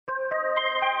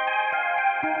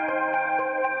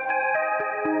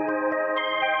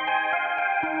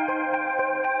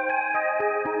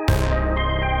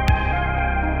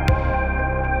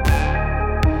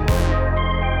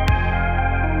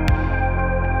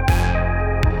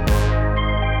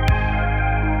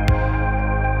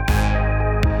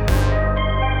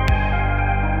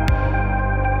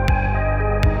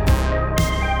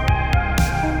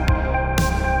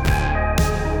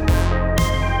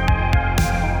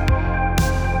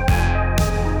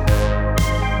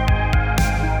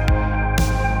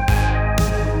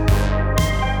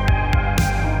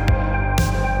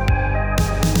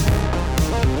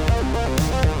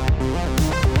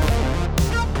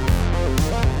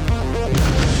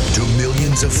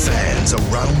Of fans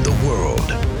around the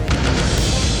world,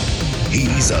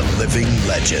 he's a living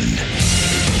legend.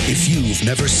 If you've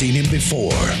never seen him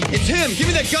before, it's him! Give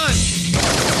me that gun!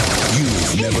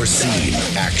 You've never seen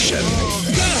action.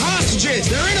 We got hostages!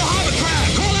 They're in a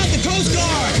hovercraft! Call out the Coast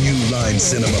Guard! New Line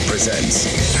Cinema presents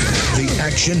the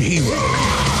action hero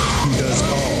who does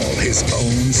all his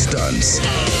own stunts.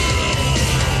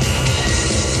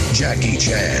 Jackie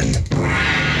Chan.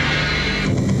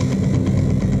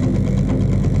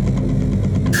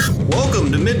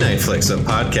 Welcome to Midnight Flicks, a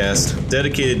podcast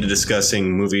dedicated to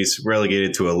discussing movies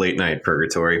relegated to a late night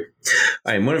purgatory.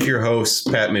 I am one of your hosts,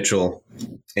 Pat Mitchell,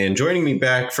 and joining me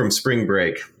back from spring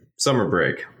break, summer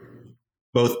break,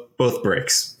 both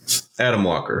breaks, Adam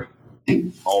Walker.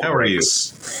 How are you?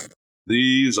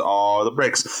 These are the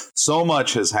breaks. So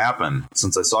much has happened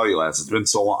since I saw you last. It's been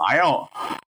so long.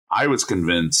 I was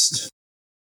convinced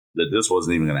that this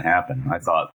wasn't even going to happen. I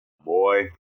thought,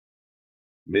 boy,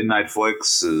 Midnight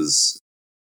Flicks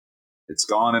it's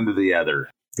gone into the ether.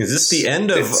 Is this the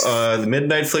end of the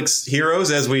Midnight Flicks heroes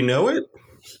as we know it?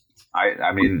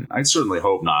 I mean, I certainly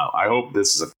hope not. I hope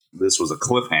this was a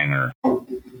cliffhanger.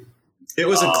 It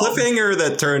was a cliffhanger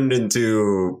that turned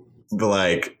into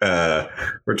like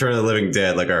Return of the Living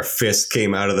Dead. Like our fist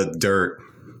came out of the dirt.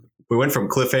 We went from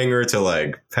cliffhanger to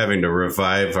like having to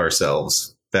revive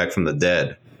ourselves back from the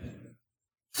dead.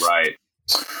 Right.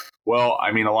 Well,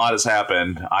 I mean, a lot has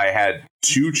happened. I had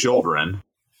 2 children.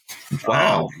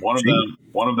 Wow. One of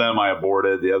them I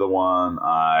aborted. The other one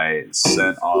I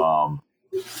sent off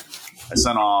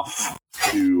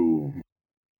to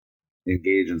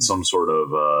engage in some sort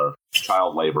of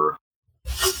child labor.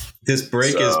 This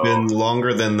break has been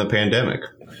longer than the pandemic,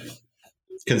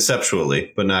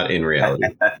 conceptually, but not in reality.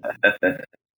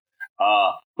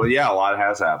 But yeah, a lot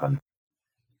has happened.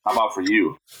 How about for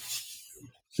you?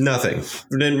 Nothing.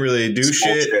 We didn't really do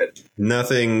shit. Bullshit.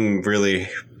 Nothing really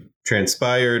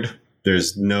transpired.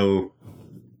 There's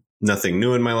nothing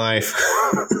new in my life.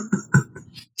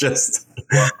 just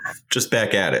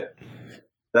back at it.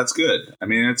 That's good. I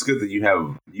mean, it's good that you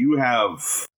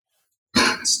have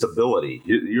stability.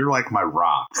 You're like my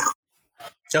rock.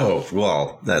 Oh,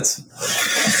 well,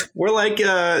 we're like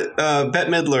Bette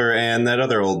Midler and that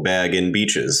other old bag in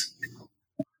Beaches.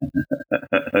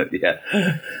 Yeah.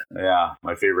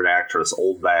 My favorite actress,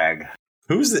 Old Bag.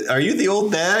 Are you the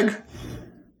old bag?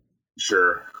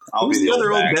 Sure. Who's be the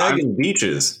other old bag in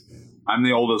Beaches? I'm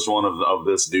the oldest one of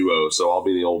this duo, so I'll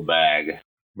be the old bag.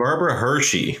 Barbara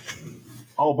Hershey.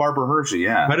 Oh, Barbara Hershey,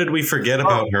 yeah. How did we forget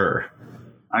about her?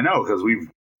 I know, because we've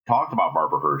talked about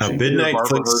Barbara Hershey. A Midnight Barbara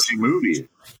Flicks Hershey movie.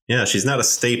 Yeah, she's not a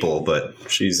staple, but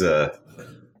she was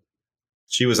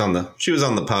on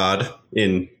the pod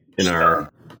in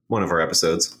one of our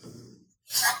episodes.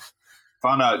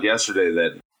 Found out yesterday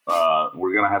that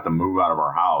we're going to have to move out of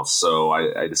our house. So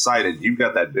I decided you've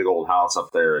got that big old house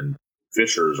up there in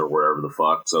Fishers or wherever the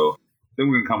fuck. So then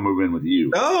we can come move in with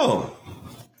you. Oh,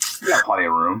 we got plenty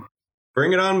of room.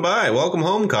 Bring it on by. Welcome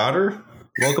home, Cotter.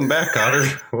 Welcome back, Cotter.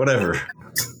 Whatever.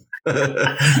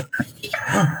 This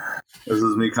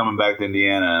is me coming back to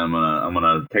Indiana. I'm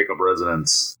gonna take up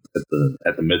residence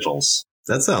at the Mitchells.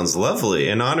 That sounds lovely.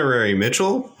 An honorary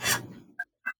Mitchell.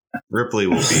 Ripley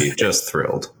will be just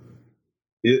thrilled.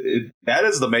 That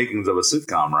is the makings of a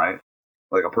sitcom, right?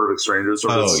 Like a Perfect Stranger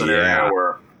sort of scenario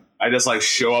where I just like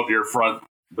show up your front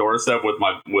doorstep with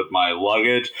my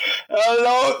luggage.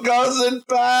 Hello, cousin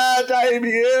Pat, I'm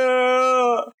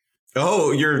here.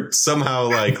 Oh, you're somehow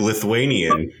like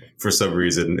Lithuanian for some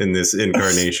reason in this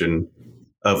incarnation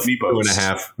of Meepos.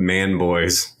 2.5 man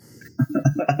boys.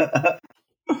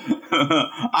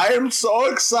 I am so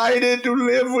excited to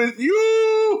live with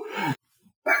you.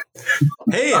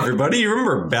 Hey, everybody, you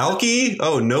remember Balky?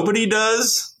 Oh, nobody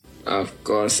does? Of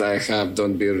course I have.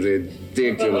 Don't be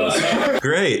ridiculous.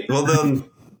 Great. Well, then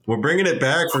we're bringing it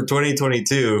back for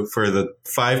 2022 for the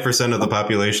 5% of the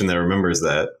population that remembers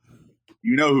that.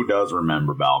 You know who does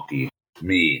remember Balky?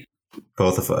 Me.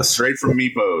 Both of us. Straight from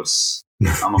Meepos.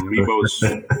 I'm a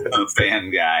Meepos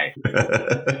fan guy.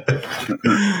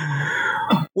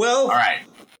 Well, all right.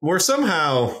 We're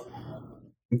somehow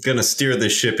going to steer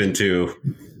this ship into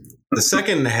the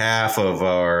second half of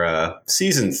our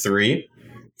season 3.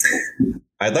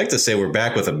 I'd like to say we're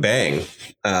back with a bang.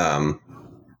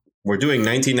 We're doing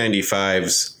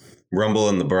 1995's Rumble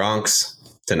in the Bronx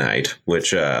tonight,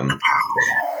 which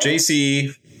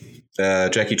JC,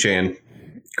 Jackie Chan,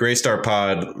 Gray Star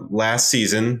Pod last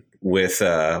season with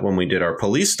when we did our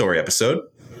police story episode.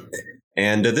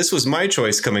 And this was my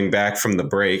choice coming back from the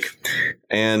break.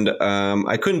 And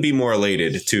I couldn't be more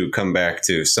elated to come back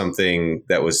to something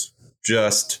that was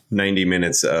just 90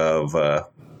 minutes of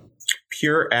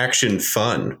pure action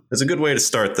fun. It's a good way to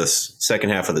start this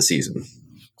second half of the season.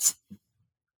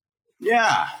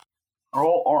 Yeah.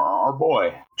 Our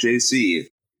boy, JC.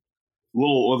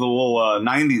 With a little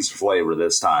 90s flavor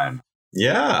this time.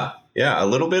 Yeah. A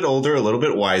little bit older, a little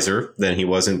bit wiser than he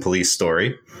was in Police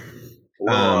Story.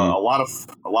 A lot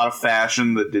of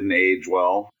fashion that didn't age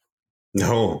well.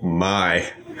 Oh my!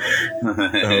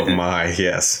 Oh my!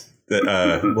 Yes.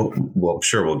 Well, I'm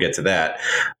sure we'll get to that.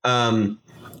 I'll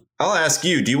ask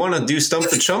you: do you want to do Stump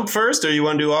the Chump first, or you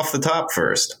want to do Off the Top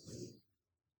first?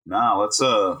 Nah, let's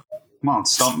come on,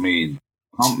 stump me,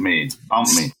 hump me, pump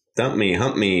me, stump me,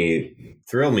 hump me,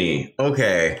 thrill me.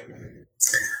 Okay,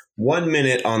 1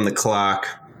 minute on the clock.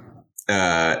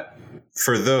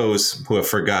 For those who have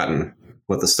forgotten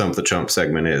what the Stump the Chump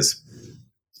segment is,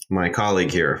 my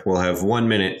colleague here will have 1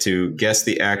 minute to guess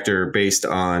the actor based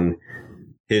on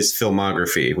his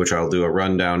filmography, which I'll do a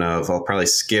rundown of. I'll probably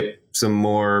skip some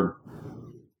more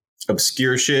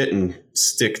obscure shit and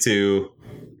stick to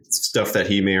stuff that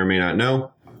he may or may not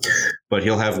know. But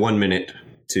he'll have 1 minute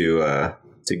to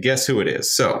guess who it is.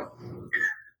 So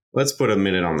let's put a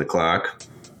minute on the clock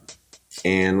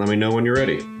and let me know when you're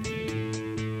ready.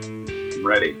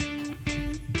 Ready.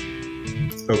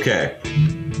 Okay.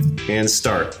 And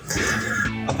start.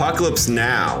 Apocalypse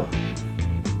Now.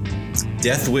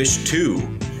 Death Wish 2.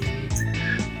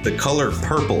 The Color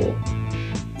Purple.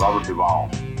 Robert Duvall.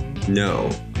 No.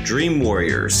 Dream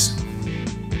Warriors.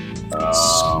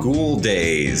 School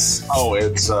Days. Oh,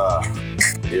 it's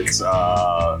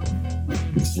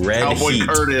Red Cowboy Heat.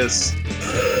 Curtis.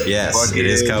 Yes, it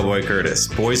is Cowboy Curtis.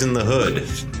 Boys in the Hood.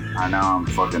 I know I'm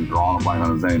fucking drawing a blank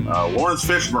on his name. Lawrence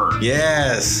Fishburne.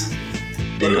 Yes.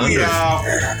 In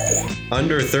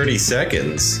under 30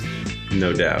 seconds,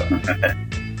 no doubt.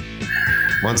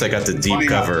 Once I got to deep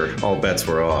cover, all bets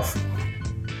were off.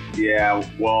 Yeah,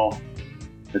 well,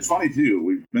 it's funny too.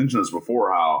 We've mentioned this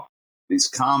before, how these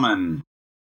common,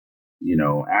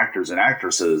 actors and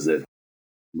actresses that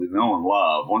we know and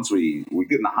love, once we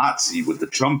get in the hot seat with the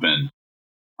chumping,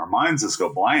 our minds just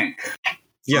go blank.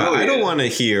 Yeah, really I don't want to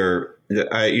hear,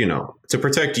 to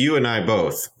protect you and I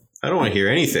both, I don't want to hear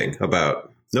anything about,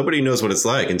 nobody knows what it's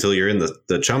like until you're in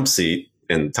the chump seat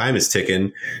and time is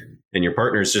ticking and your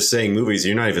partner's just saying movies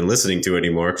you're not even listening to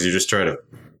anymore because you're just trying to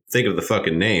think of the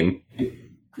fucking name.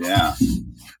 Yeah.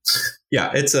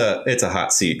 Yeah, it's a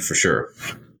hot seat for sure.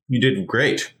 You did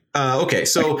great. Okay,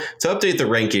 so to update the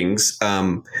rankings,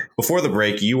 before the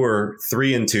break, you were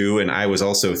 3-2, and I was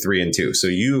also 3-2. So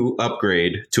you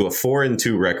upgrade to a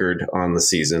 4-2 record on the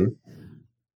season,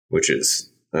 which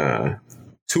is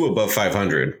 2 above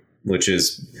 500, which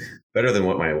is better than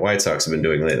what my White Sox have been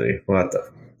doing lately. What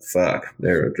the fuck?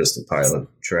 They're just a pile of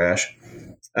trash.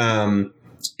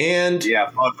 And yeah,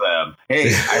 fuck them. Hey,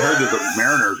 I heard that the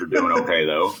Mariners are doing okay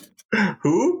though.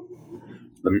 Who?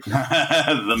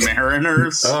 The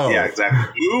Mariners. Oh. Yeah,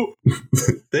 exactly. Who?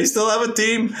 They still have a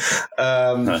team.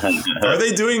 Are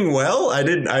they doing well? I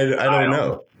don't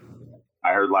know.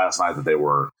 I heard last night that they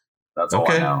were. That's all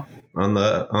I know. On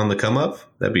the come up,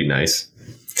 that'd be nice.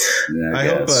 Yeah, I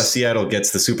hope Seattle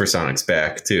gets the Supersonics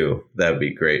back too. That'd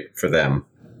be great for them.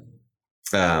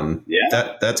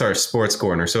 Yeah, that's our sports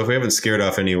corner. So if we haven't scared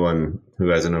off anyone who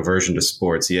has an aversion to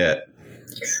sports yet,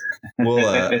 we'll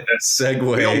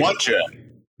segue. We don't want you.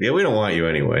 Yeah, we don't want you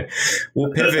anyway.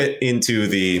 We'll pivot into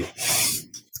the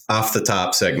off the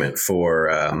top segment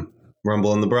for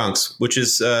Rumble in the Bronx, which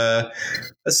is a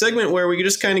segment where we can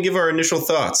just kind of give our initial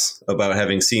thoughts about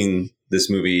having seen this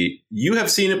movie. You have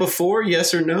seen it before,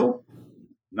 yes or no?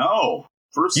 No.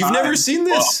 First time. You've never seen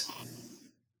this?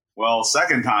 Well,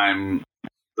 second time,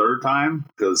 third time,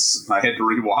 because I had to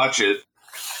rewatch it.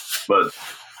 But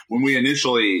when we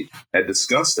initially had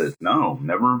discussed it, no,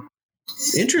 never.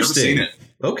 Interesting. Never seen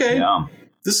it. Okay. Yeah.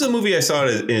 This is a movie I saw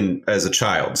in as a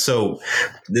child. So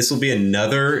this will be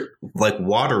another like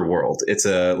Waterworld. It's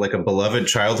like a beloved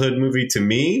childhood movie to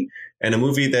me. and a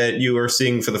movie that you are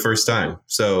seeing for the first time.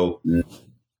 So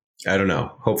I don't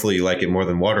know. Hopefully you like it more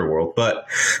than Waterworld, but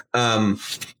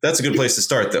that's a good place to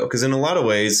start, though, because in a lot of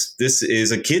ways, this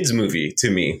is a kid's movie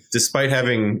to me, despite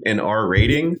having an R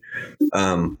rating.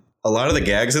 A lot of the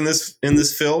gags in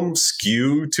this film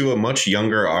skew to a much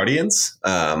younger audience.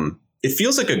 It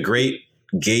feels like a great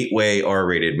gateway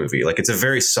R-rated movie. Like, it's a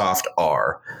very soft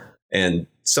R and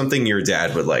something your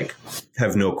dad would like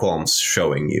have no qualms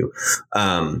showing you.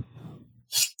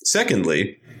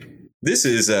 Secondly, this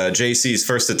is JC's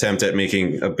first attempt at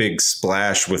making a big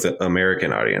splash with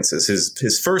American audiences.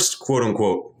 His first quote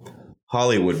unquote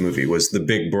Hollywood movie was The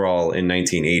Big Brawl in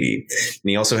 1980. And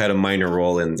he also had a minor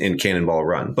role in Cannonball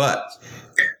Run. But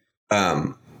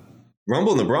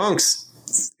Rumble in the Bronx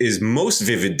is most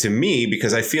vivid to me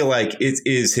because I feel like it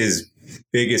is his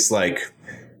biggest like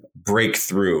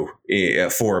breakthrough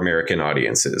for American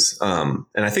audiences. And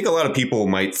I think a lot of people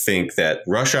might think that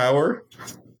Rush Hour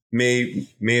may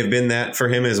have been that for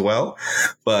him as well.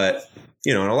 But,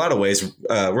 you know, in a lot of ways,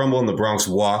 Rumble in the Bronx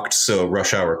walked so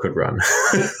Rush Hour could run.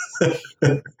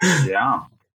 Yeah.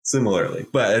 Similarly.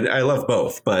 But I love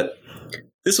both. But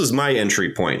this was my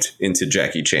entry point into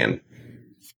Jackie Chan.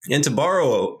 And to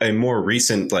borrow a more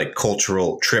recent like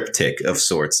cultural triptych of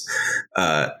sorts,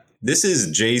 this is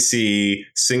JC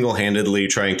single-handedly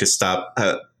trying to stop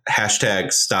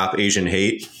hashtag stop Asian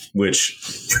hate, which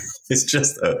is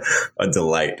just a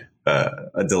delight.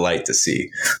 A delight to see.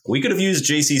 We could have used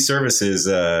JC services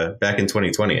back in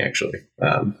 2020, actually.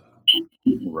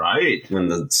 Right. When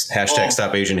the hashtag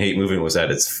stop Asian hate movement was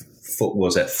at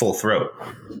full throat.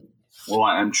 Well,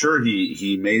 I'm sure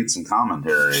he made some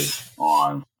commentary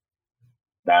on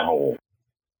that whole,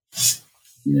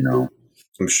 you know,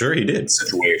 I'm sure he did.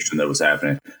 Situation that was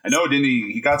happening. I know, didn't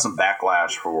he? He got some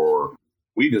backlash for.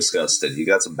 We discussed it. He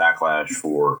got some backlash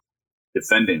for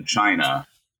defending China.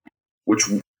 Which,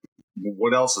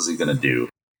 what else is he going to do?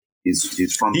 He's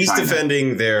from China. He's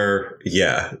defending their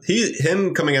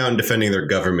him coming out and defending their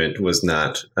government was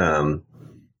not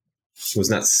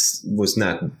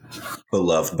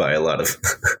beloved by a lot of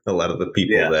the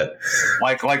people that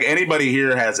like anybody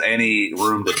here has any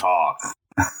room to talk.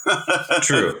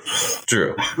 True.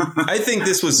 I think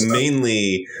this was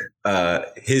mainly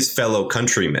his fellow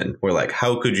countrymen were like,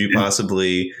 how could you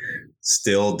possibly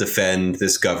still defend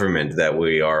this government that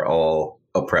we are all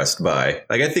oppressed by?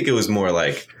 Like, I think it was more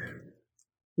like,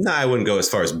 I wouldn't go as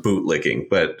far as bootlicking,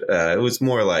 but it was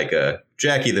more like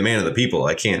Jackie, the man of the people.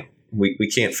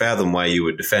 We can't fathom why you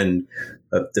would defend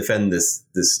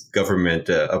this government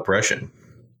oppression.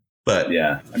 But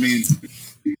yeah, I mean,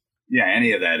 yeah,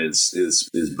 any of that is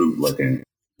bootlicking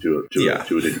to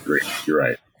a degree. You're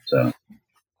right. So,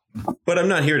 but I'm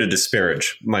not here to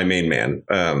disparage my main man,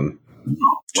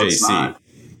 JC.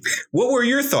 What were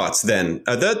your thoughts then?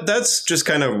 That's just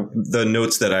kind of the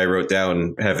notes that I wrote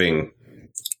down, having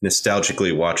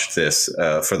nostalgically watched this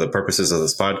for the purposes of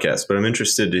this podcast. But I'm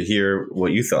interested to hear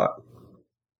what you thought.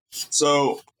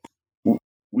 So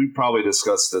we probably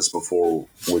discussed this before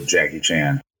with Jackie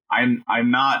Chan. I'm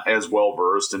not as well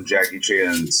versed in Jackie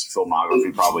Chan's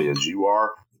filmography probably as you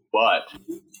are, but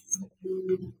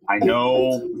I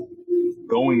know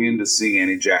going into seeing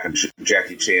any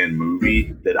Jackie Chan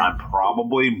movie that I'm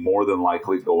probably more than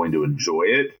likely going to enjoy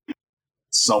it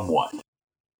somewhat.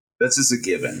 That's just a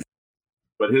given.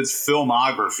 But his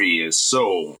filmography is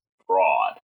so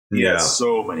broad. He has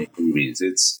so many movies.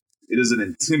 It is an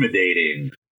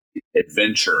intimidating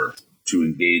adventure to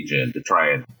engage in, to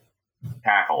try and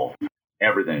tackle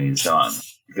everything he's done,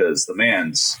 because the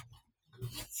man's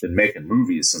been making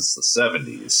movies since the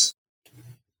 70s.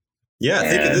 Yeah, I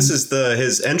think this is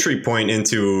his entry point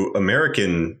into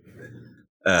American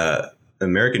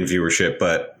viewership,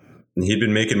 but he'd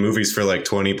been making movies for like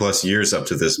 20 plus years up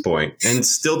to this point. And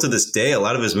still to this day, a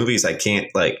lot of his movies I can't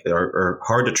are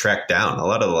hard to track down. A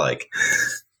lot of like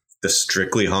the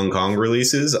strictly Hong Kong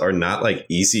releases are not like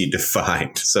easy to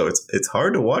find. So it's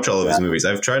hard to watch all of his movies.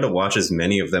 I've tried to watch as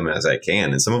many of them as I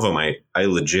can. And some of them I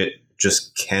legit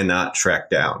just cannot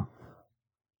track down.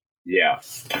 Yeah.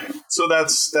 So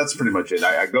that's pretty much it.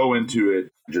 I go into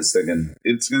it just thinking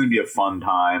it's going to be a fun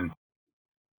time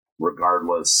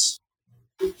regardless.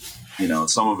 You know,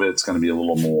 some of it's going to be a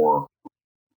little more,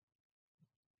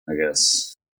 I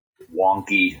guess,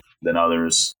 wonky than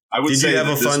others. I would say you have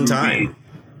a fun time?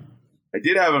 I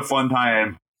did have a fun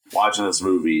time watching this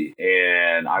movie,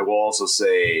 and I will also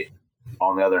say,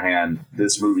 on the other hand,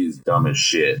 this movie is dumb as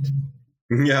shit.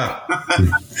 Yeah.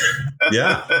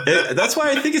 Yeah. That's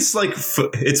why I think it's like,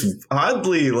 it's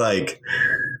oddly like,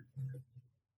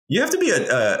 you have to be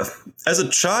as a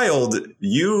child,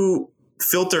 you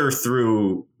filter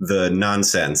through the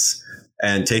nonsense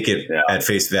and take it at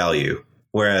face value.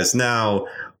 Whereas now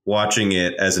watching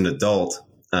it as an adult,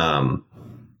 I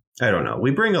don't know.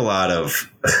 We bring a lot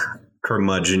of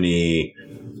curmudgeon-y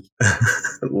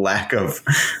lack of,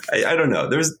 I don't know.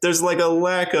 There's like a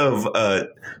lack of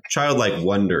childlike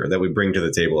wonder that we bring to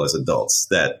the table as adults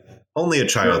that only a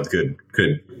child could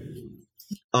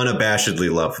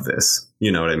unabashedly love this.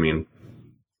 You know what I mean?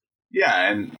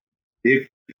 Yeah, and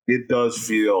it does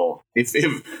feel if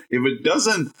it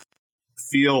doesn't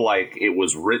feel like it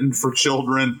was written for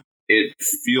children, it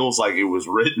feels like it was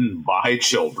written by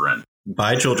children.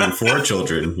 By children for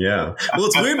children, yeah. Well,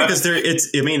 it's weird because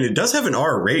it does have an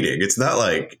R rating. It's not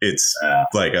like it's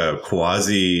like a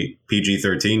quasi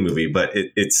PG-13 movie, but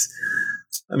it's.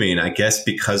 I mean, I guess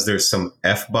because there's some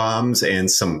F-bombs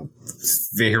and some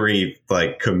very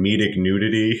like comedic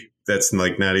nudity that's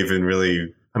like not even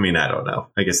really. I mean, I don't know.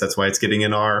 I guess that's why it's getting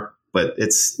an R. But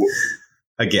it's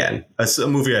again a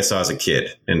movie I saw as a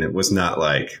kid, and it was not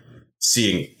like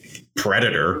seeing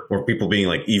Predator or people being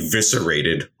like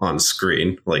eviscerated on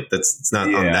screen. Like it's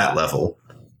not on that level.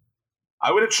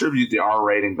 I would attribute the R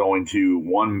rating going to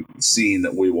one scene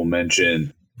that we will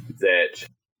mention that,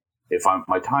 if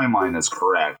my timeline is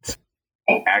correct,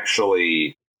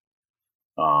 actually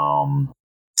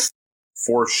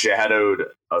foreshadowed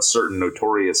a certain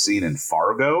notorious scene in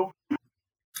Fargo.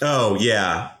 Oh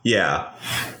yeah. I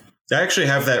actually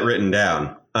have that written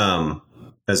down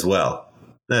as well.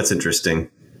 That's interesting.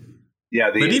 Yeah,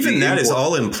 but even that is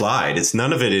all implied. It's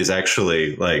none of it is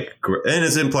actually like, and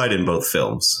it's implied in both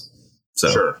films. So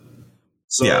sure.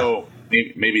 So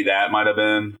maybe that might have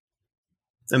been.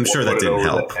 I'm sure that didn't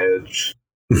help.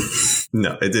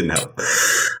 No, it didn't help.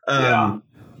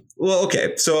 Well,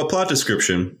 okay. So a plot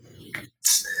description.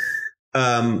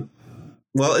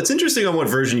 Well, it's interesting on what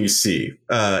version you see.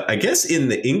 I guess in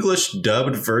the English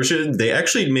dubbed version, they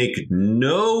actually make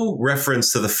no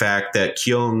reference to the fact that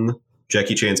Kyung,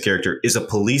 Jackie Chan's character, is a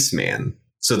policeman.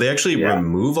 So they actually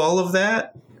remove all of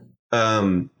that,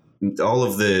 all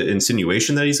of the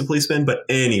insinuation that he's a policeman. But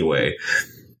anyway,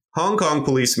 Hong Kong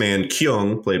policeman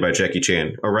Kyung, played by Jackie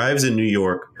Chan, arrives in New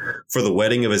York for the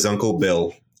wedding of his uncle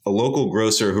Bill, a local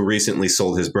grocer who recently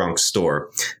sold his Bronx store.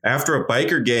 After a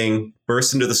biker gang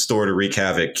bursts into the store to wreak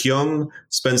havoc, Kyung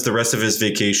spends the rest of his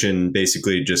vacation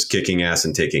basically just kicking ass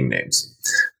and taking names.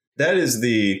 That is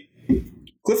the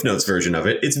Cliff Notes version of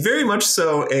it. It's very much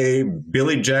so a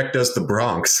Billy Jack Does the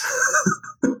Bronx.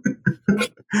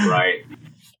 Right.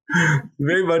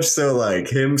 Very much so like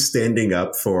him standing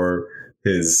up for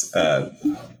his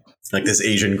like this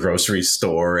Asian grocery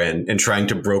store and trying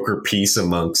to broker peace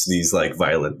amongst these like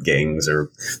violent gangs,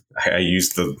 or I use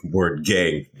the word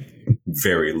gang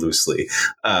very loosely.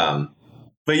 But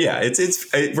yeah,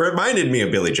 it reminded me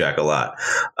of Billy Jack a lot.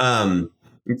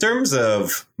 In terms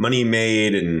of money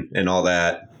made and all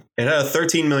that, it had a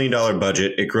 $13 million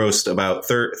budget. It grossed about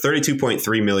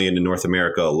 $32.3 million in North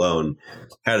America alone,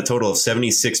 had a total of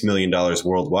 $76 million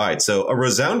worldwide. So a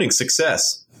resounding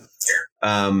success.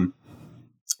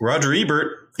 Roger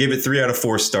Ebert gave it 3 out of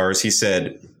 4 stars. He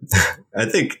said, I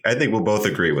think we'll both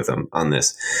agree with him on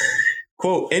this.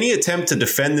 Quote, any attempt to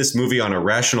defend this movie on a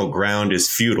rational ground is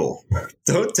futile.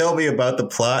 Don't tell me about the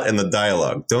plot and the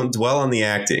dialogue. Don't dwell on the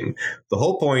acting. The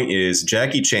whole point is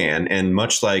Jackie Chan, and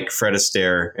much like Fred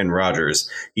Astaire and Rogers,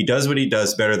 he does what he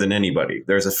does better than anybody.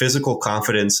 There's a physical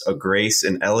confidence, a grace,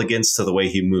 and elegance to the way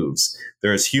he moves.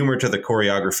 There is humor to the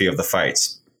choreography of the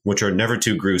fights, which are never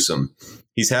too gruesome.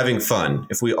 He's having fun.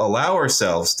 If we allow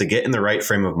ourselves to get in the right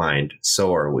frame of mind,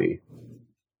 so are we.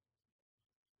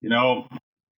 You know,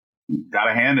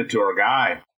 gotta hand it to our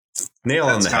guy. Nail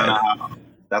on the head.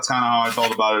 That's kind of how I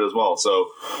felt about it as well. So,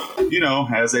 you know,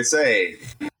 as they say,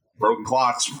 broken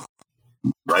clocks,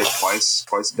 right? Twice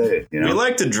a day. You know? We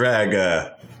like to drag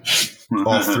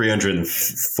all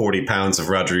 340 pounds of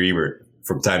Roger Ebert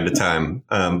from time to time,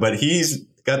 but he's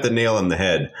got the nail on the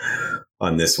head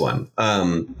on this one.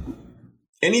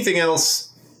 Anything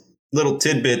else, little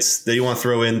tidbits that you want to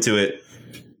throw into it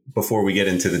before we get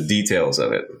into the details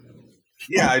of it?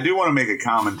 Yeah, I do want to make a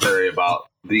commentary about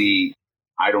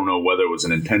I don't know whether it was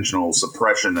an intentional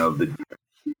suppression of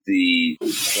the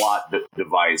plot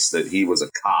device that he was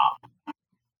a cop.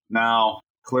 Now,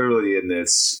 clearly in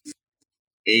this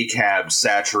ACAB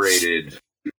saturated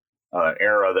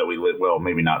era that we live, well,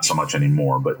 maybe not so much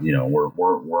anymore, but you know,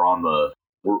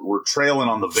 we're trailing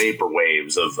on the vapor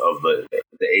waves of the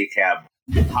ACAB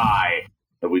high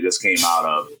that we just came out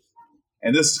of.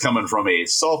 And this is coming from a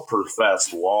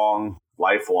self-professed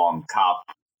lifelong cop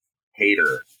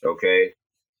hater, okay?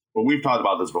 But we've talked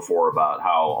about this before about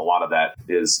how a lot of that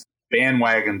is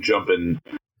bandwagon jumping,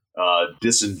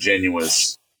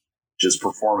 disingenuous just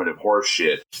performative horse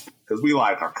shit because we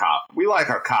like our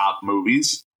cop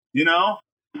movies. You know,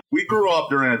 we grew up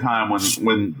during a time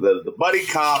when the buddy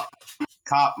cop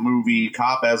movie,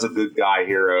 cop as a good guy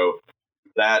hero,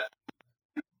 that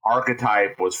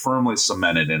archetype was firmly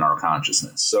cemented in our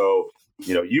consciousness. So,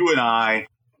 you know, you and I,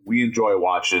 we enjoy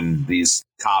watching these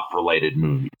cop related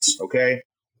movies. Okay,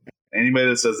 anybody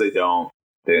that says they don't,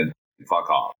 then fuck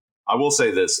off. I will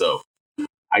say this though.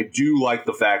 I do like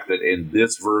the fact that in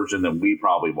this version that we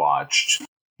probably watched,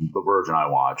 the version I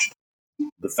watched,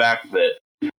 the fact that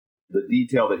the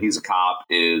detail that he's a cop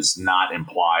is not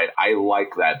implied. I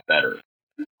like that better.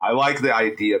 I like the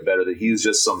idea better that he's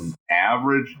just some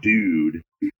average dude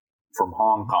from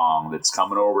Hong Kong that's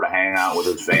coming over to hang out with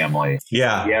his family.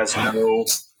 Yeah. He has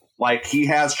he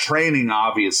has training,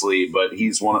 obviously, but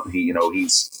he's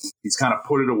kind of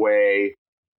put it away.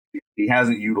 He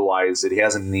hasn't utilized it. He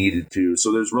hasn't needed to.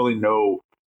 So there's really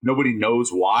nobody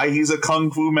knows why he's a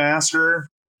kung fu master.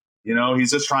 You know,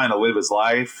 he's just trying to live his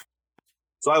life.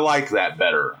 So I like that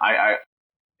better.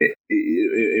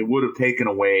 It would have taken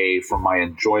away from my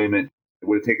enjoyment. It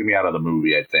would have taken me out of the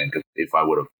movie, I think, if I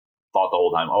would have thought the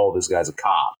whole time, oh, this guy's a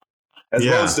cop. As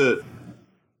opposed to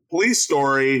Police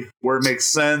Story, where it makes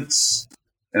sense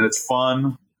and it's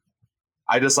fun.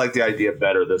 I just like the idea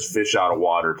better, this fish out of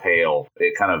water tale.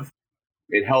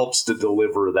 It helps to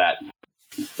deliver that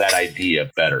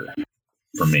idea better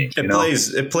for me.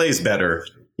 It plays better.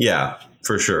 Yeah,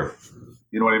 for sure.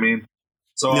 You know what I mean?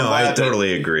 So no, I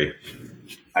totally agree.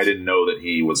 I didn't know that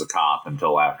he was a cop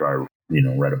until after I,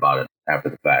 read about it after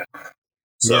the fact.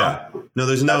 So, yeah. No,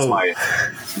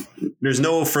 there's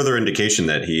no further indication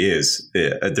that he is.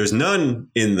 There's none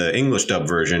in the English dub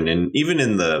version, and even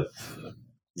in the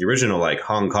original like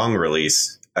Hong Kong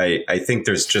release, I think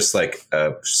there's just like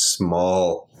a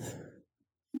small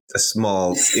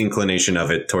inclination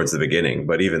of it towards the beginning.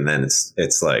 But even then,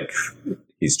 it's like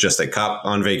he's just a cop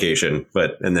on vacation.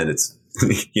 And then it's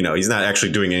he's not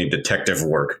actually doing any detective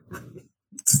work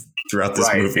throughout this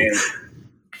movie.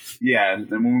 And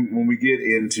when we get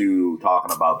into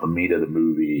talking about the meat of the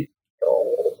movie,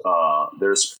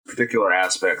 there's particular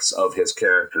aspects of his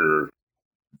character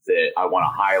that I want to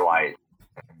highlight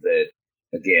that,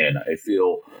 again, I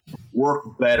feel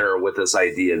work better with this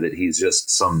idea that he's just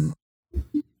some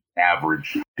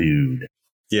average dude.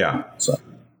 Yeah. So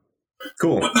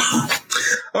cool.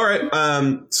 All right.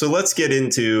 So let's get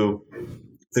into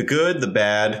the good, the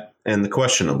bad, and the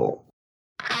questionable.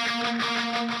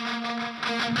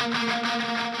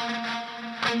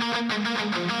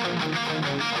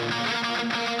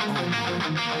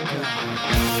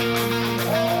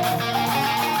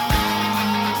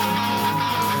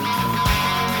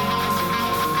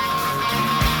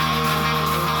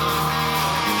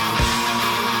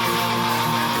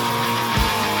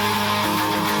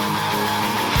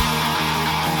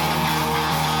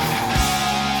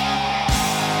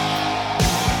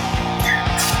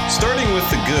 Starting with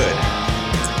the good,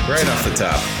 right off the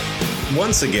top,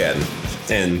 once again,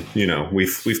 and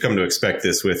we've come to expect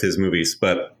this with his movies,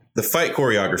 but the fight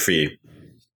choreography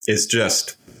is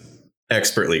just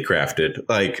expertly crafted.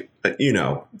 Like,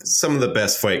 some of the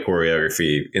best fight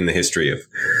choreography in the history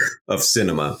of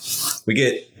cinema. We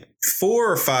get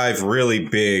 4 or 5 really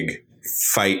big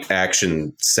fight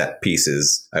action set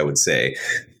pieces, I would say.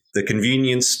 The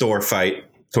convenience store fight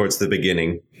towards the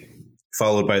beginning,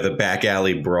 followed by the back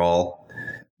alley brawl.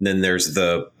 Then there's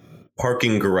the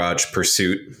parking garage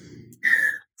pursuit,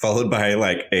 followed by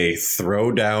like a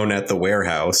throwdown at the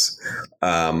warehouse.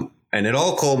 And it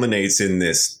all culminates in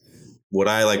this, what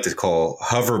I like to call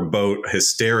hoverboat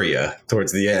hysteria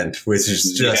towards the end, which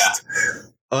is just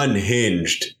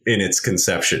unhinged in its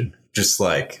conception. Just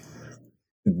like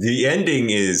the ending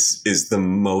is the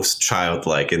most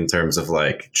childlike in terms of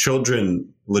like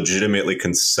children legitimately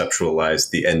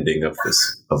conceptualize the ending of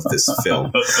this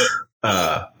film.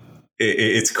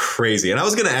 It's crazy. And I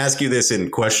was going to ask you this in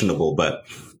questionable, but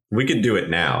we could do it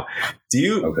now. Do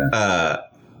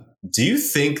you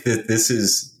think that this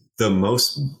is the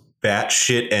most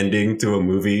batshit ending to a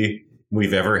movie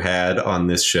we've ever had on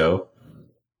this show?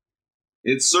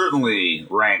 It certainly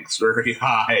ranks very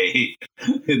high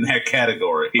in that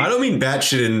category. I don't mean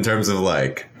batshit in terms of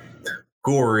like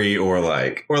gory or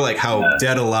like how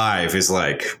Dead Alive is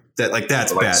like that. Like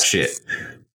that's batshit.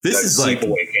 This is like,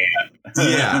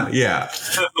 yeah.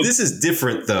 This is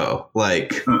different though.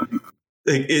 Like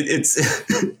it's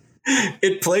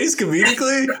it plays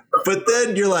comedically, but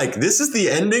then you're like, this is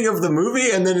the ending of the movie,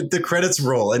 and then the credits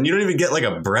roll, and you don't even get like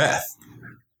a breath.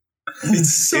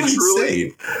 It's so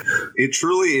insane. It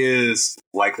truly is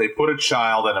like they put a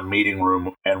child in a meeting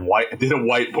room and did a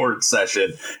whiteboard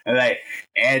session, and then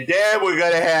we're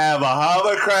gonna have a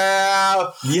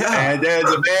hovercraft. Yeah, and then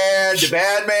the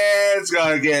bad man's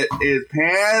gonna get his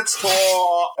pants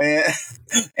torn, and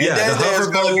then there's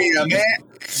gonna be a man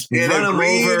in a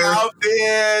green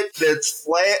outfit that's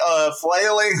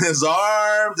flailing his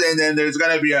arms, and then there's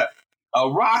gonna be a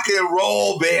rock and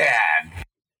roll band.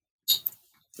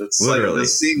 It's literally, like the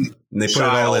scene, and they put it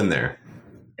all in there,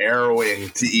 arrowing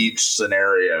to each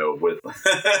scenario with.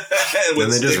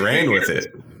 And they just ran with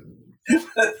it.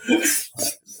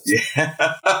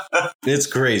 Yeah, it's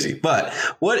crazy. But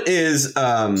what is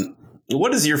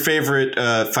your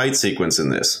favorite fight sequence in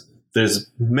this? There's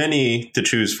many to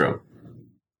choose from.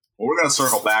 Well, we're going to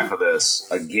circle back to this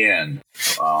again,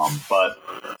 but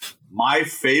my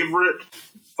favorite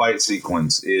fight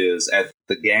sequence is at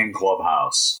the gang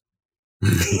clubhouse.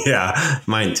 Yeah,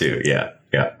 mine too. Yeah.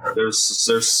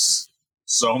 There's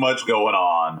so much going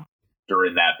on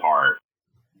during that part.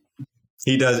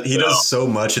 He does so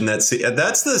much in that scene.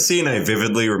 That's the scene I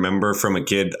vividly remember from a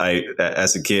kid.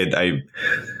 As a kid,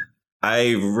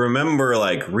 I remember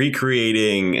like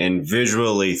recreating and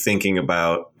visually thinking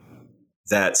about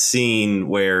that scene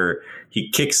where he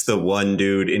kicks the one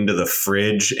dude into the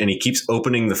fridge and he keeps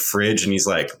opening the fridge and he's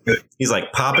like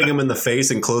popping him in the face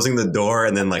and closing the door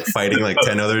and then like fighting like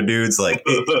 10 other dudes. Like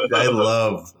I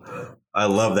love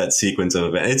that sequence of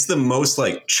events. It's the most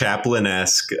like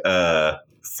Chaplin-esque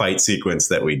fight sequence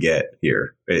that we get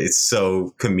here. It's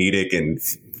so comedic and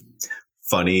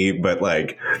funny, but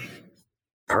like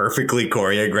perfectly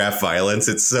choreographed violence.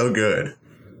 It's so good.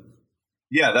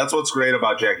 Yeah, that's what's great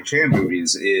about Jackie Chan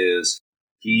movies is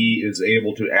he is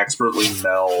able to expertly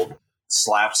meld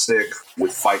slapstick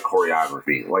with fight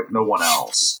choreography like no one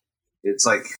else. It's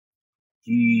like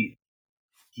he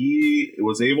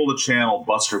was able to channel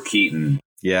Buster Keaton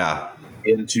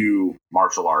into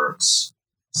martial arts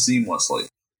seamlessly.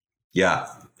 Yeah.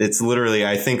 It's literally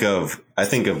I think of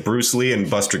Bruce Lee and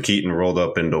Buster Keaton rolled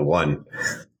up into one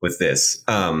with this.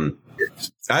 I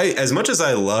as much as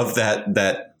I love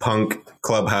that punk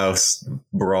clubhouse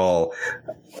brawl,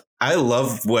 I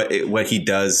love what he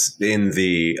does in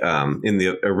the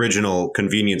original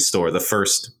convenience store, the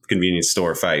first convenience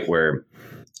store fight, where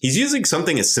he's using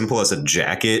something as simple as a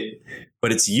jacket,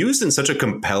 but it's used in such a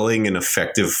compelling and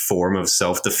effective form of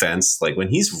self-defense. Like when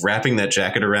he's wrapping that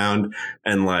jacket around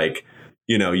and like,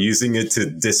 you know, using it to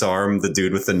disarm the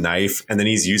dude with the knife, and then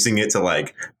he's using it to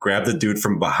like grab the dude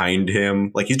from behind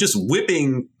him. Like he's just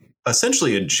whipping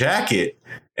essentially a jacket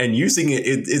and using it.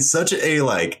 It's such a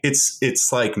like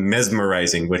it's like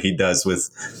mesmerizing what he does with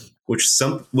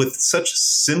such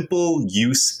simple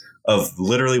use of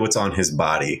literally what's on his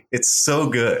body. It's so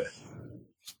good.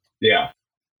 Yeah.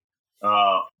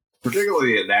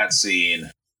 Particularly in that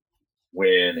scene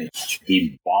when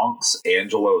he bonks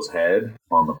Angelo's head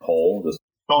on the pole. Just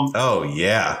bonk. Oh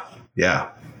yeah. Yeah.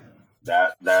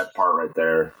 That part right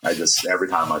there. Every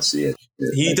time I see it.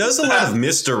 He does a lot of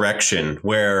misdirection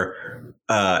where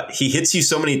he hits you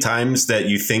so many times that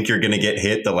you think you're going to get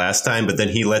hit the last time, but then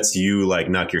he lets you like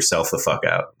knock yourself the fuck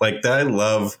out. Like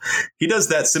that. He does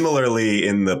that similarly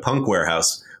in the Punk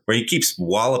Warehouse, where he keeps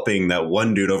walloping that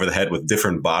one dude over the head with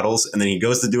different bottles, and then he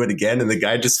goes to do it again, and the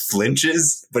guy just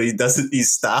flinches, but he doesn't. He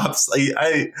stops.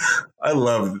 I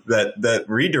love that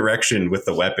redirection with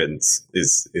the weapons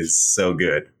is so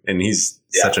good, and he's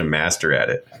such a master at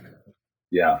it.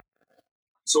 Yeah.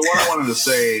 So what I wanted to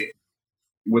say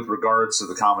with regards to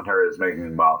the commentary is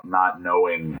making about not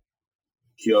knowing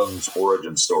Kyung's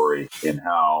origin story and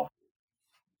how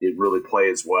it really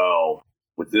plays well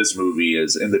with this movie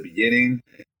is in the beginning.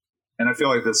 And I feel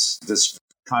like this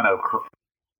kind of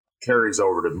carries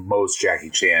over to most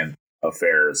Jackie Chan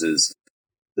affairs is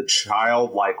the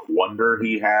childlike wonder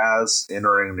he has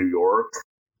entering New York,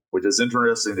 which is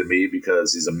interesting to me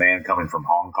because he's a man coming from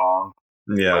Hong Kong.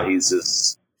 Yeah. But he's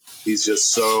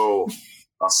just so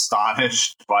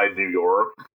astonished by New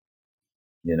York,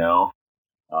 you know?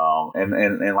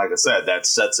 And like I said, that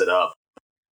sets it up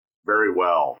very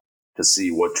well to see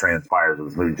what transpires with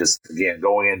this movie. Just, again,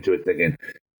 going into it thinking,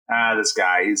 this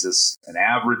guy, he's just an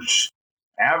average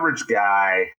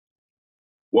guy.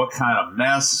 What kind of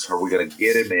mess are we going to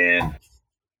get him in?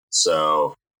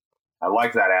 So I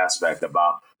like that aspect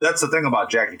that's the thing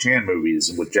about Jackie Chan movies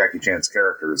and with Jackie Chan's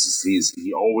characters is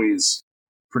he always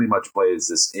pretty much plays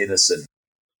this innocent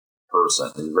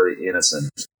person. He's a very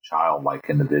innocent, childlike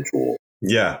individual.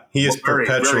 Yeah, he is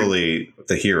perpetually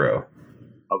the hero.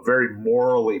 A very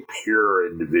morally pure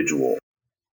individual.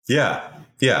 Yeah.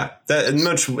 Yeah. That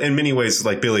in many ways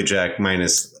like Billy Jack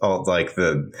minus all like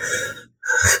the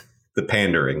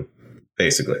pandering,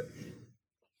 basically.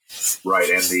 Right,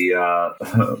 and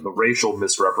the racial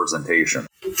misrepresentation.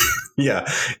 Yeah,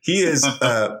 he is.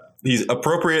 He's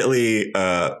appropriately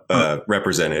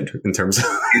represented in terms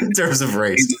of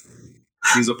race.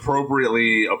 He's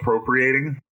appropriately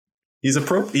appropriating. He's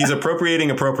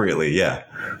appropriating appropriately. Yeah,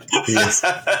 he is.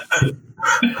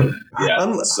 Yeah.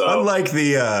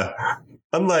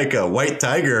 Unlike a White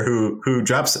Tiger who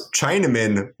drops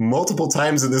Chinaman multiple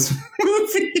times in this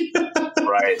movie.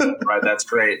 Right. That's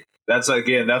great. That's one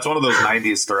of those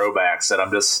 90s throwbacks that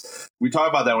we talk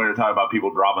about that when we're talking about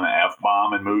people dropping an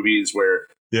F-bomb in movies where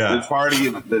there's part of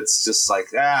you that's just like,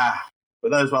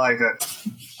 but there's like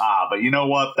but you know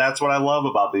what? That's what I love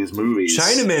about these movies.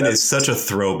 Chinaman is such a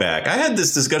throwback. I had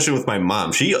this discussion with my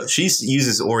mom. She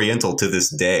uses Oriental to this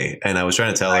day. And I was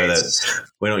trying to tell her that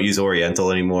we don't use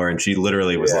Oriental anymore. And she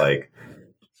literally was like,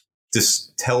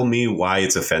 just tell me why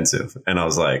it's offensive. And I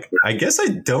was like, I guess I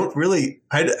don't really,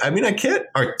 I mean, I can't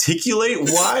articulate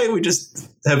why. We just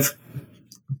have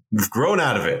grown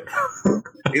out of it.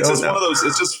 It's just one of those,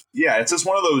 it's just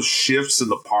one of those shifts in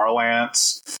the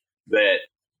parlance that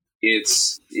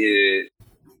it's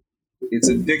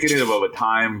indicative of a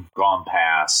time gone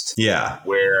past. Yeah.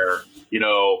 Where,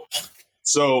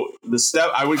 so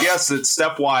I would guess that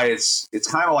stepwise,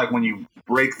 it's kind of like when you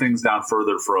break things down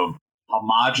further from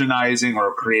homogenizing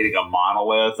or creating a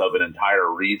monolith of an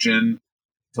entire region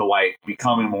to like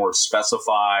becoming more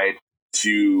specified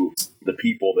to the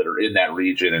people that are in that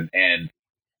region and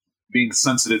being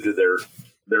sensitive to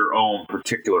their own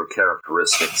particular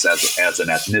characteristics as an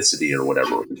ethnicity or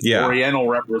whatever. Yeah. Oriental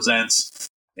represents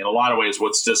in a lot of ways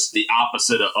what's just the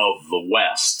opposite of the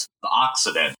West, the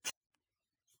Occident.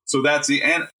 So that's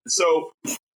I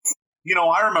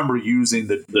remember using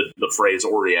the phrase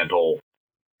Oriental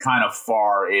kind of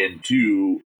far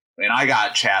into, and I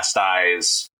got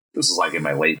chastised. This is like in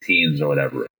my late teens or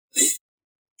whatever,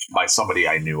 by somebody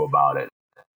I knew about it,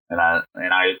 and I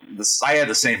had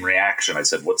the same reaction. I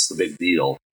said, "What's the big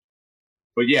deal?"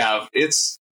 But yeah,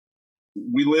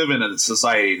 we live in a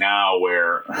society now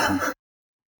where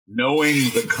knowing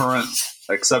the current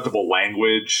acceptable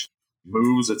language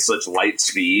moves at such light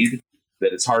speed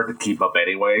that it's hard to keep up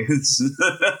anyways.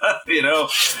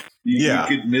 You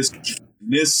could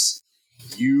misuse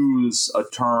a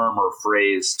term or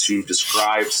phrase to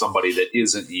describe somebody that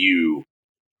isn't you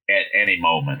at any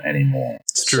moment anymore.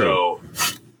 It's true. So,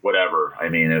 whatever. I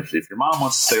mean, if your mom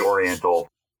wants to say Oriental,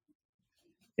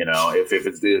 if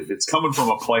it's coming from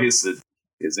a place that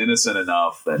is innocent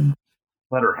enough, then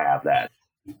let her have that.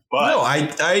 But no,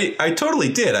 I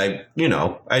totally did.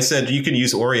 I said you can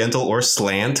use Oriental or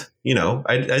slant.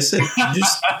 I said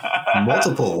just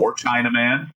multiple or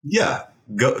Chinaman. Yeah.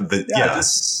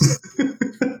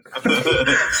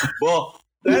 Well,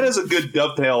 that is a good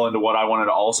dovetail into what I wanted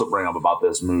to also bring up about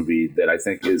this movie that I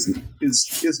think is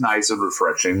nice and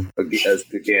refreshing.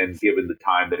 Again, given the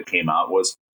time that it came out,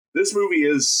 was this movie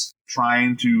is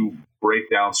trying to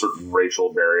break down certain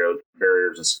racial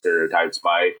barriers and stereotypes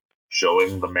by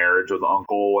showing the marriage of the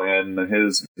uncle and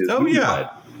his yeah.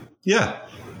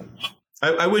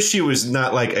 I wish she was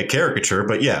not like a caricature,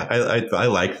 but yeah, I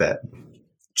like that.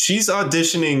 She's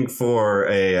auditioning for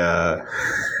a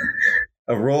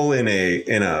role in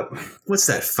a what's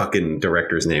that fucking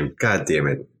director's name? God damn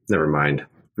it! Never mind.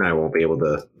 I won't be able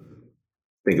to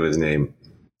think of his name.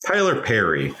 Tyler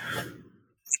Perry.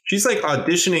 She's like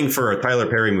auditioning for a Tyler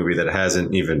Perry movie that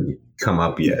hasn't even come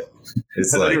up yet.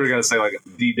 It's I thought you were going to say like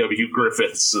D.W.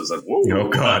 Griffiths. Is like, whoa. Oh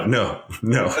God, no.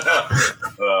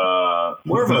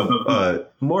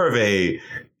 More of a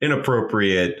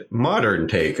inappropriate modern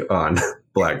take on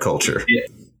Black culture.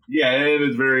 Yeah, it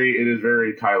is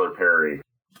very Tyler Perry.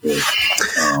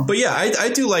 But yeah, I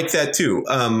do like that too.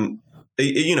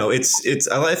 It's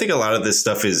I think a lot of this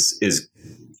stuff is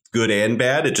good and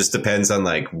bad. It just depends on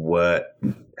like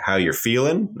how you're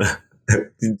feeling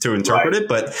to interpret it.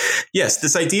 But yes,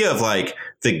 this idea of like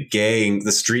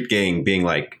the street gang being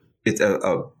like it's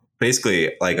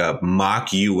basically like a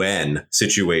mock UN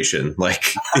situation.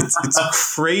 Like it's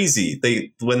crazy.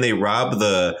 When they rob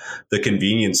the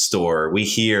convenience store, we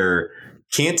hear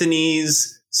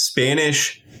Cantonese,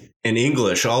 Spanish, and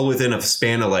English all within a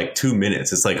span of like 2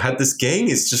 minutes. It's like how this gang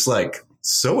is just like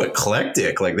so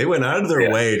eclectic. Like they went out of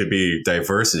their way to be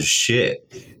diverse as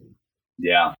shit.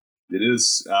 Yeah, it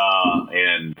is.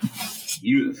 And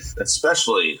you,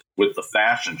 especially with the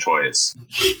fashion choice,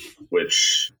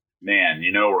 which, man,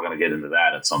 we're going to get into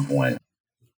that at some point.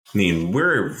 I mean,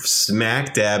 we're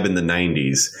smack dab in the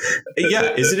 90s.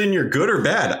 Yeah, is it in your good or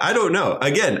bad? I don't know.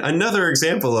 Again, another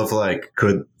example of like,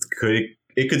 could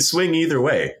it could swing either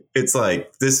way. It's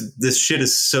like this shit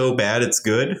is so bad it's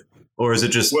good, or is it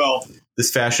just this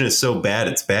fashion is so bad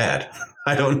it's bad?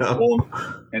 I don't know. Well,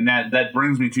 and that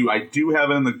brings me to, I do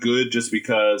have it in the good just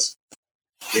because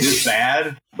it is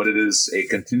bad, but it is a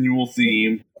continual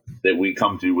theme that we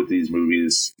come to with these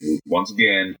movies. Once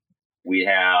again, we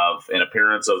have an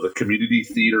appearance of the community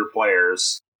theater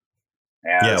players.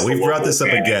 Yeah, we brought this up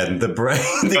again.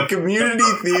 The community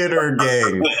theater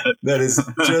gang that is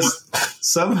just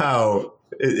somehow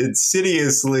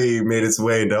insidiously made its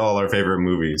way into all our favorite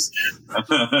movies.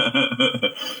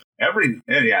 every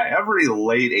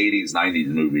late 80s, 90s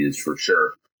movies for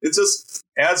sure. It's just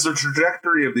as the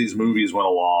trajectory of these movies went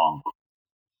along,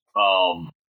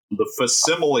 the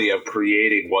facsimile of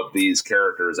creating what these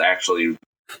characters actually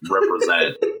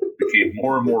represent became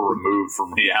more and more removed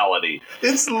from reality.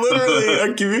 It's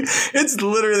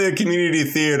literally a community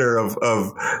theater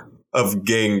of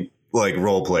gang like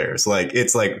role players. Like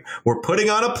it's like we're putting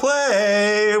on a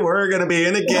play. We're gonna be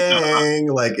in a gang.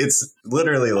 Like it's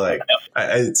literally like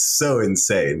it's so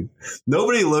insane.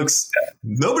 Nobody looks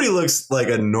like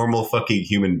a normal fucking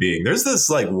human being. There's this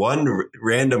like one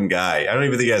random guy. I don't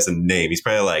even think he has a name. He's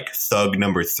probably like Thug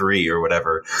number 3 or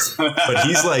whatever. But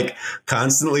he's like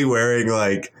constantly wearing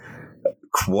like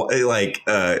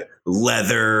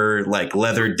leather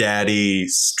daddy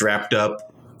strapped up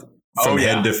from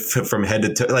head to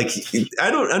toe. Like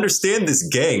I don't understand this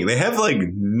gang. They have like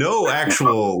no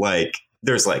actual like.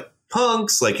 There's like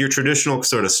punks, like your traditional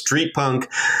sort of street punk.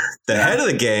 The head of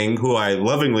the gang, who I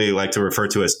lovingly like to refer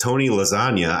to as Tony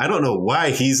Lasagna. I don't know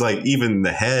why he's like even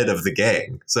the head of the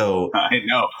gang. So I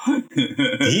know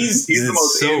he's the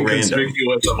most so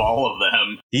inconspicuous of all of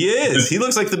them. He is. He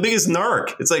looks like the biggest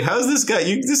narc. It's like, how's this guy?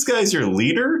 This guy's your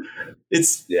leader?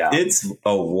 It's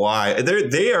a why.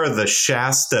 They are the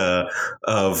Shasta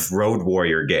of Road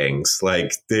Warrior gangs.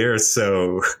 Like they're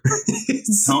so. The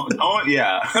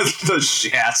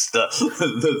Shasta,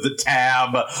 the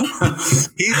Tab.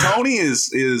 Tony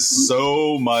is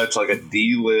so much like a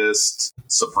D-list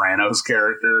Sopranos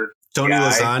character. Tony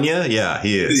Lasagna, yeah,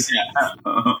 he is. Yeah.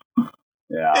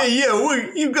 Yeah. Hey,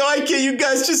 you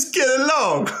guys just get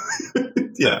along.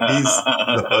 Yeah, he's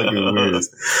the fucking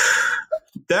weirdest.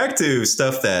 Back to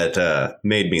stuff that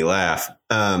made me laugh.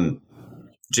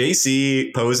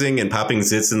 JC posing and popping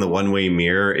zits in the one-way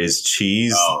mirror is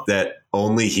cheese that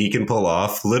only he can pull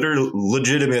off.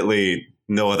 Legitimately,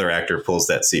 no other actor pulls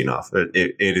that scene off.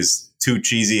 It is too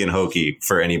cheesy and hokey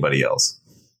for anybody else.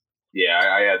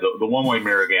 Yeah, the one-way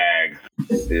mirror gag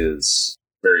is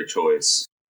very choice.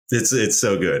 It's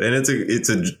so good, and it's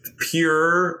a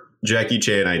pure Jackie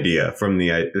Chan idea from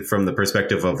the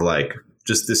perspective of like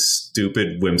just this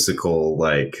stupid, whimsical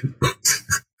like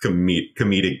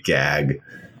comedic gag.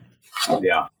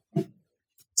 Yeah.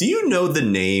 Do you know the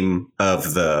name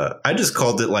of I just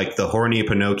called it like the horny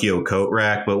Pinocchio coat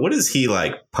rack, but what is he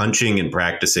like punching and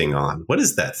practicing on? What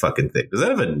is that fucking thing? Does that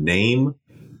have a name?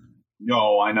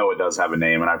 No, I know it does have a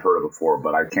name, and I've heard it before,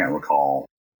 but I can't recall.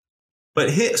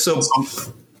 But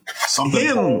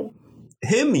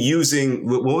him using,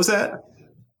 what was that?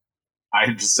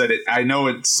 I just said it. I know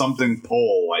it's something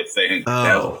pole, I think.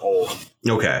 Oh,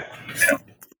 okay. Yeah.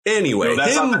 Anyway, no,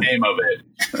 that's not the name of it.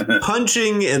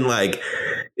 Punching and like,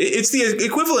 it's the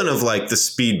equivalent of like the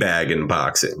speed bag in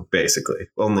boxing, basically.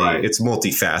 Only it's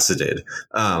multifaceted.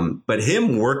 But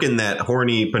him working that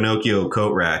horny Pinocchio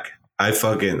coat rack, I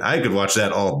could watch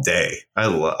that all day. I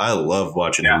love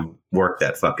watching him work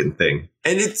that fucking thing.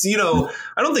 And it's, I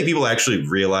don't think people actually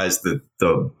realize the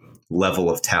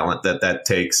level of talent that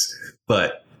takes,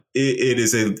 but it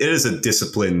is a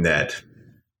discipline that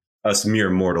us mere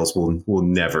mortals will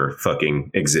never fucking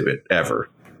exhibit ever.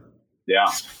 Yeah.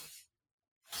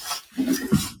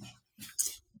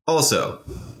 Also,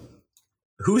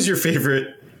 who's your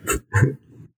favorite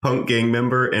punk gang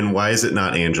member, and why is it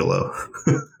not Angelo?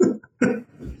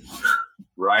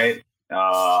 Right.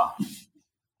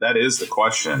 That is the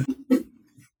question.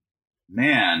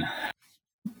 Man. I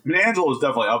mean, Angelo is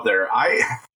definitely up there.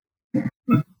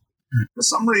 For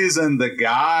some reason, the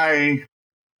guy...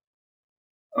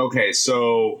 Okay,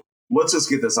 so let's just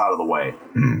get this out of the way,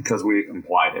 because we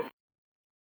implied it.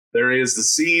 There is the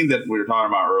scene that we were talking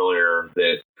about earlier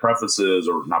that foreshadows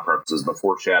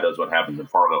what happens in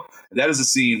Fargo. And that is a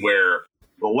scene where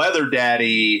the leather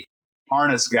daddy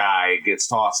harness guy gets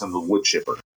tossed in the wood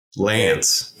chipper.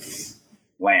 Lance,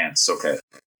 okay.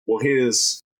 Well,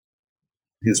 his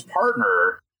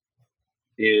partner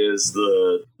is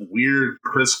the weird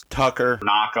Chris Tucker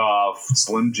knockoff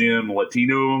Slim Jim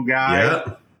Latino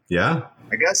guy. Yeah.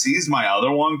 I guess he's my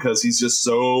other one because he's just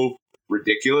so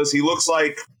ridiculous. He looks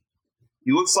like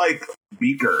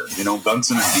Beaker,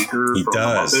 Benson and Beaker He from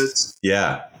does. The Muppets.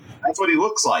 Yeah. That's what he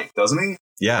looks like, doesn't he?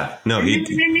 Yeah. No,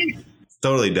 he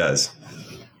totally does.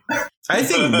 I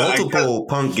think multiple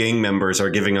punk gang members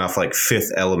are giving off like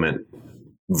Fifth Element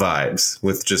vibes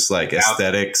with just like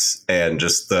aesthetics and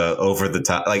just the over the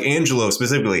top. Like Angelo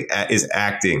specifically is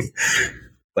acting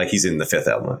like he's in the Fifth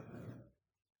Element.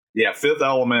 Yeah, Fifth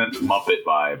Element Muppet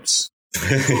vibes.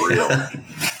 For real.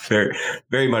 Very,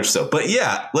 very much so. But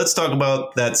yeah, let's talk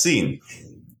about that scene.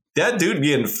 That dude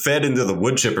getting fed into the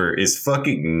wood chipper is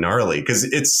fucking gnarly because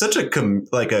it's such a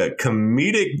comedic,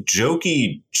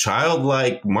 jokey,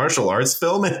 childlike martial arts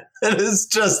film, and it's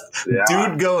just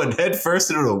dude going head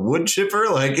first into a wood chipper.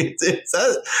 Like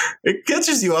it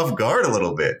catches you off guard a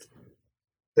little bit.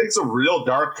 Takes a real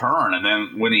dark turn, and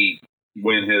then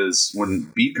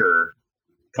when Beaker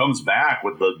comes back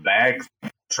with the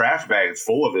trash bags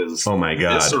full of his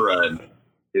viscera and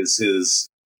his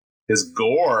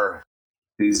gore.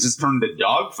 He's just turned to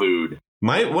dog food.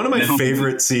 One of my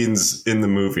favorite scenes in the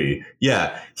movie.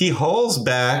 Yeah, he hauls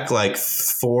back like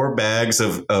 4 bags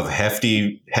of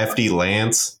hefty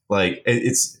Lance. Like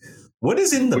it's what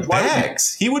is in the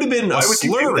bags? He would have been a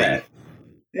slurry.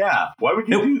 Yeah, why would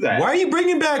you do that? Why are you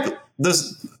bringing back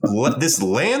this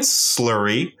Lance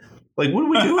slurry? Like what are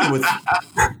we doing with?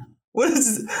 What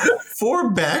is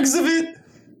 4 bags of it?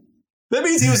 That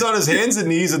means he was on his hands and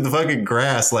knees in the fucking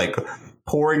grass, like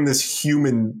pouring this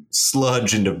human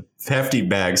sludge into hefty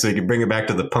bags so he could bring it back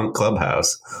to the punk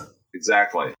clubhouse.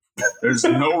 Exactly. There's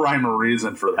no rhyme or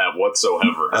reason for that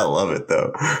whatsoever. I love it,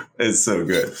 though. It's so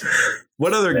good.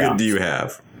 What other good do you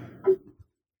have?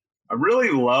 I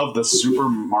really love the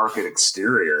supermarket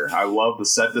exterior. I love the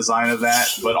set design of that.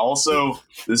 But also,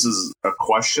 this is a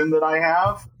question that I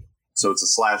have. So it's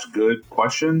a /good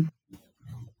question.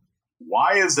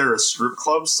 Why is there a strip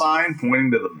club sign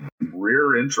pointing to the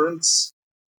rear entrance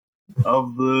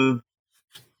of the...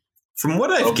 From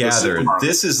what I've gathered,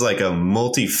 this is like a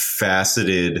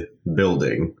multifaceted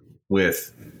building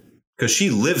with... Because she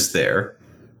lives there.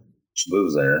 She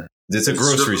lives there. It's a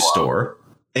grocery store.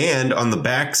 And on the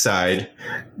back side,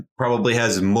 probably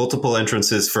has multiple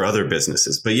entrances for other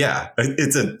businesses. But yeah,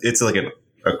 it's like a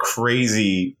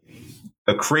crazy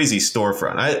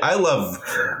storefront. I love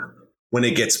when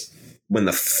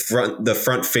the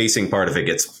front facing part of it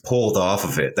gets pulled off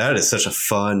of it. That is such a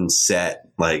fun set.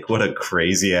 Like what a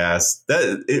crazy ass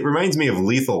it reminds me of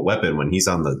Lethal Weapon when he's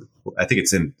on I think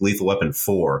it's in Lethal Weapon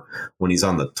 4 when he's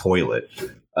on the toilet.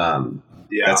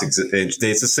 Yeah,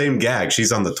 it's the same gag.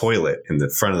 She's on the toilet and the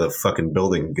front of the fucking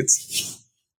building gets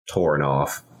torn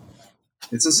off.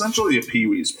 It's essentially a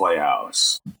Pee-wee's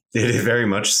Playhouse. It is very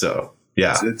much so.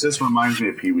 Yeah, it just reminds me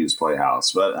of Pee-wee's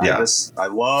Playhouse. But I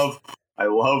love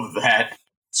that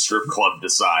strip club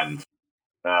design,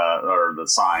 or the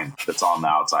sign that's on the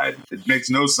outside. It makes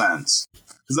no sense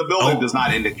because the building does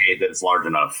not indicate that it's large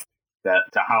enough to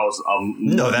house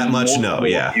that much. No,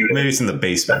 yeah, unit. Maybe it's in the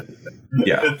basement.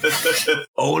 Yeah,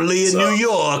 only in New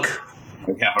York.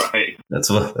 Yeah, right. That's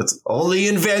only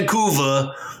in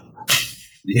Vancouver.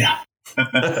 Yeah.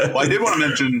 Well, I did want to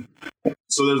mention.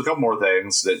 So there's a couple more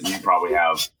things that you probably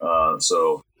have.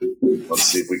 So let's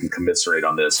see if we can commiserate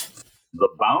on this. The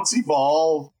bouncy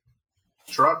ball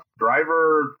truck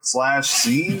driver /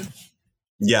 scene.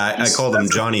 Yeah, I called him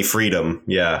Johnny Freedom.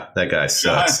 Yeah, that guy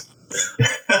sucks.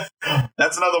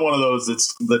 That's another one of those.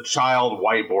 It's the child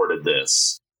whiteboarded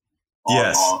this.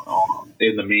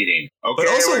 In the meeting. Okay, but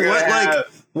also,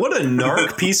 what a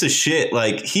narc piece of shit.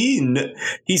 Like he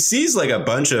sees like a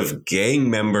bunch of gang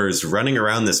members running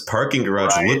around this parking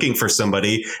garage looking for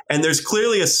somebody, and there's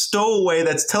clearly a stowaway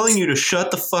that's telling you to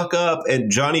shut the fuck up, and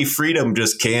Johnny Freedom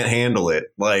just can't handle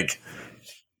it. Like,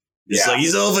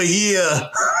 he's over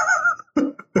here.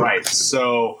 Right.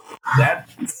 So that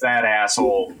fat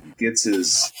asshole gets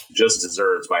his just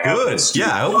desserts by having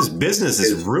I hope his business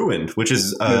is ruined, which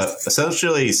is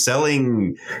essentially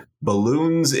selling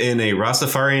balloons in a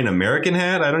Rastafarian American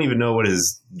hat. I don't even know what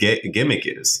his gimmick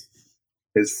is.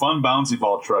 His fun bouncy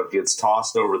ball truck gets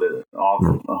tossed over off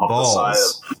the side.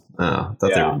 I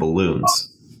thought they were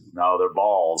balloons. No, they're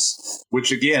balls.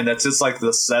 Which again, that's just like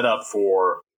the setup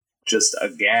for just a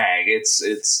gag.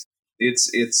 It's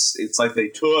like they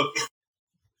took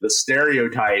the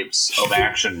stereotypes of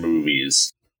action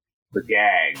movies, the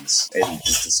gags, and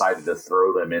just decided to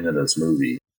throw them into this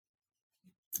movie.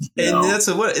 And that's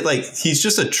what, like, he's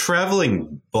just a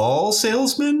traveling ball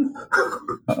salesman.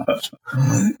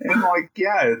 And like,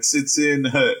 yeah, it's in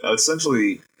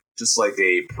essentially just like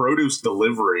a produce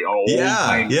delivery,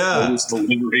 produce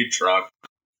delivery truck.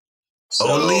 So,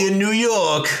 only in New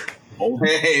York. Oh,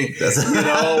 hey,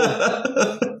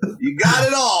 you got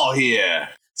it all here.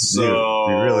 So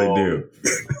you really do.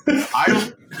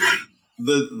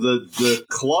 The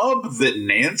club that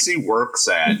Nancy works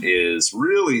at is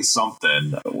really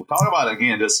something. We'll talk about it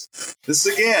again. This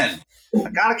again. I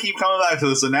gotta keep coming back to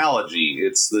this analogy.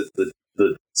 It's the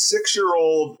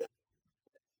 6-year-old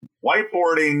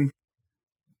whiteboarding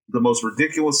the most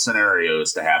ridiculous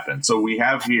scenarios to happen. So we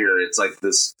have here, it's like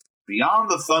this Beyond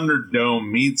the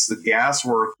Thunderdome meets the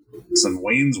Gasworks and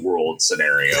Wayne's World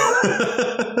scenario.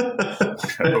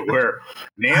 Where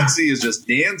Nancy is just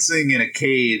dancing in a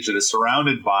cage that is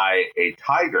surrounded by a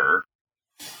tiger,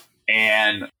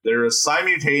 and there is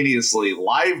simultaneously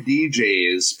live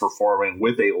DJs performing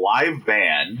with a live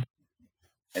band,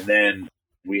 and then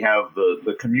we have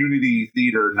the community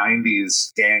theater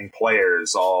 90s gang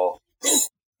players all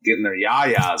getting their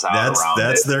yayas out around it.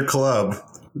 That's their club.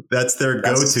 That's their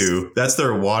go-to. That's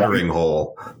their watering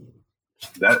hole.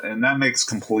 That makes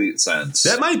complete sense.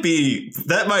 That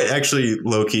might actually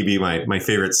low-key be my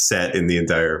favorite set in the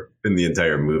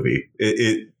entire movie.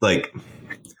 It like,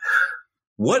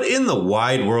 what in the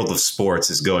wide world of sports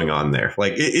is going on there?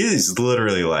 Like, it is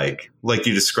literally like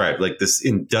you described, like this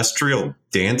industrial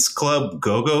dance club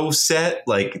go-go set,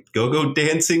 like go-go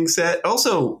dancing set.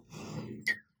 Also,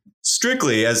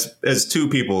 strictly as two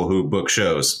people who book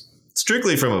shows,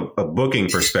 strictly from a booking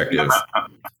perspective,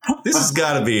 this has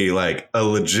got to be like a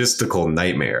logistical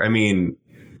nightmare. I mean,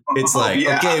 it's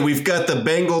okay, we've got the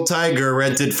Bengal Tiger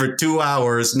rented for 2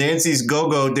 hours. Nancy's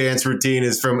go-go dance routine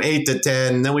is from 8 to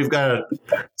 10. And then we've got a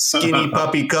Skinny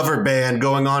Puppy cover band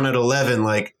going on at 11.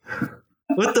 Like,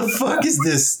 what the fuck is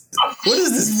this? What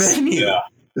is this venue? Yeah.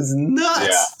 It's nuts.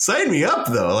 Yeah. Sign me up,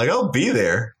 though. Like, I'll be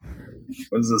there.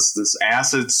 What is this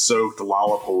acid-soaked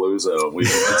Lollapalooza? We've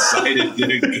decided to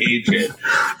engage it.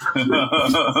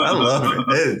 I love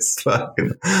it.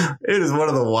 It is one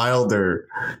of the wilder.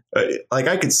 Like,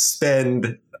 I could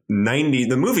spend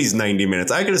the movie's 90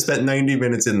 minutes. I could have spent 90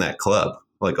 minutes in that club,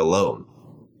 like, alone.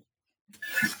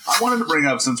 I wanted to bring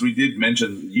up, since you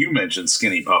mentioned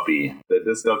Skinny Puppy, that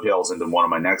this dovetails into one of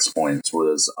my next points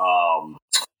was,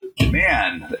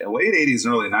 man, late 80s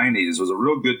and early 90s was a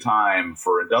real good time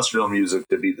for industrial music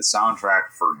to be the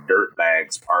soundtrack for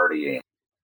dirtbags partying.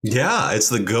 Yeah, it's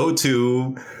the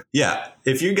go-to. Yeah,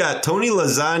 if you got Tony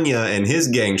Lasagna and his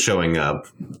gang showing up,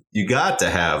 you got to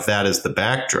have that as the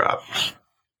backdrop.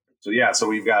 So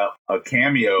we've got a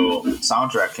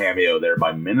soundtrack cameo there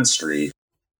by Ministry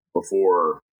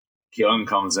before Kyung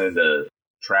comes in to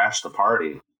trash the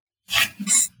party.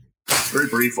 Very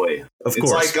briefly, of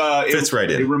course, like fits right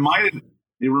in. It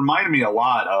reminded me a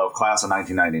lot of Class of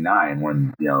 1999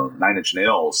 when Nine Inch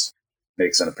Nails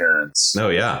makes an appearance. Oh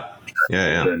yeah.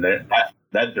 And that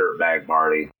dirtbag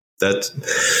party. That's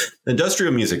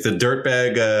industrial music, the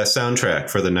dirtbag soundtrack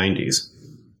for the 90s.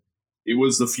 It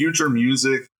was the future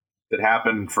music that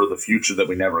happened for the future that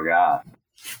we never got.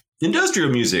 Industrial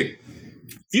music.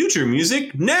 Future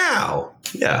music now.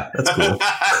 Yeah, that's cool.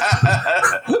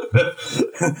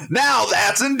 Now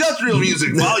that's industrial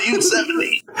music, volume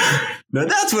 70. Now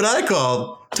that's what I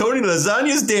call Tony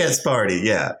Lasagna's dance party.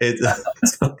 Yeah,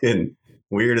 it's fucking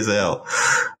weird as hell.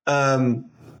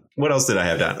 What else did I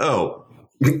have down? Oh,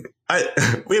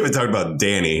 we haven't talked about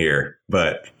Danny here,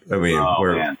 but I mean,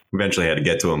 eventually had to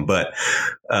get to him. But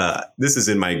this is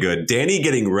in my good. Danny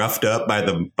getting roughed up by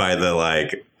the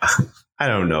like. I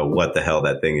don't know what the hell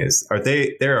that thing is.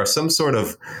 There are some sort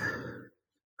of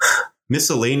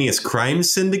miscellaneous crime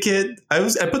syndicate. I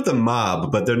put the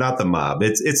mob, but they're not the mob.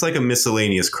 It's like a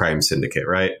miscellaneous crime syndicate,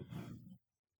 right?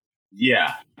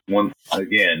 Yeah.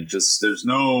 There's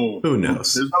no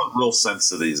real sense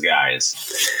to these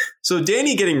guys. So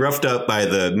Danny getting roughed up by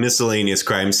the miscellaneous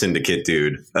crime syndicate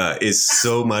dude is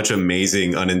so much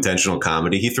amazing unintentional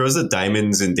comedy. He throws the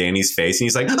diamonds in Danny's face and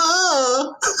he's like,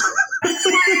 ah!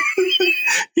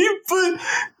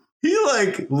 He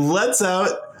like lets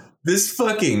out this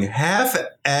fucking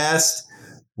half-assed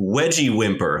wedgie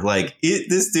whimper. Like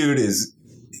this dude is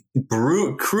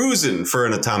cruising for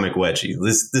an atomic wedgie.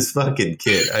 This fucking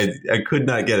kid. I could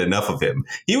not get enough of him.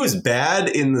 He was bad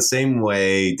in the same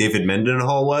way David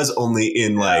Mendenhall was, only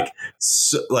in like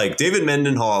David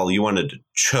Mendenhall, you wanted to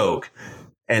choke,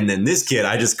 and then this kid,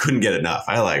 I just couldn't get enough.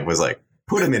 I was like,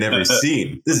 put him in every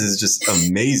scene. This is just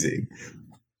amazing.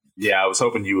 Yeah, I was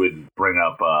hoping you would bring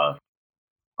up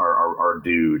our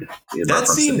dude. That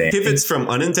scene pivots from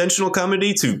unintentional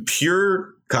comedy to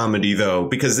pure comedy, though,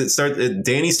 because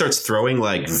Danny starts throwing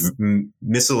like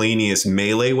miscellaneous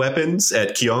melee weapons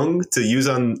at Kyung to use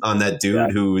on that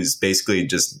dude who is basically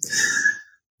just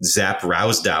Zap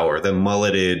Rousdower, the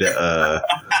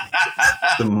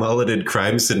mulleted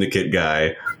crime syndicate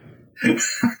guy.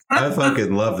 I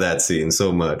fucking love that scene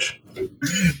so much.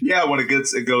 Yeah, when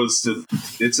it's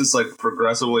just like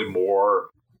progressively more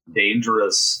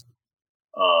dangerous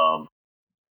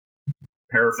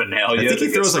paraphernalia. I think he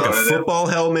throws like a football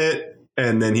helmet,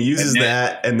 and then he uses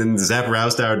that, and then the Zap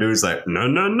Rousdower dude is like,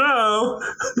 no.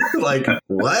 Like,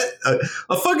 what?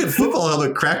 A fucking football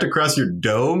helmet cracked across your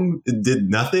dome? It did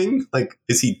nothing? Like,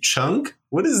 is he Chunk?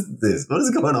 What is this? What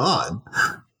is going on?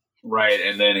 Right,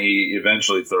 and then he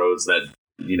eventually throws that,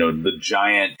 the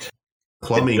giant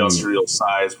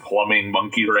industrial-sized plumbing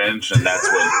monkey wrench, and that's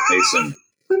what makes him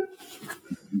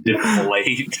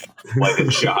deflate like a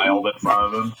child in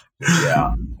front of him.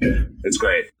 Yeah, it's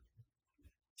great.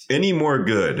 Any more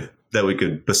good that we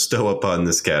could bestow upon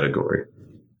this category?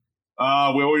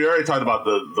 Well, we already talked about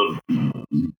the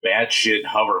batshit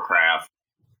hovercraft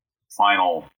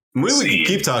final. We can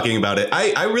keep talking about it.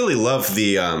 I really love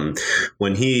the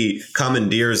when he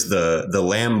commandeers the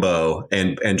Lambo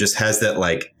and just has that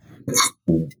like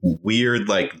weird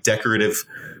like decorative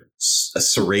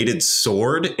serrated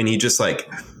sword, and he just like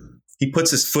he puts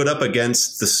his foot up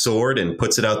against the sword and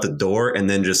puts it out the door, and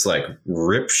then just like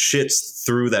rip shits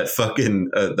through that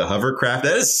fucking the hovercraft.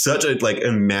 That is such a like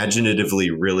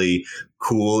imaginatively really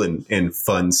cool and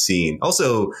fun scene.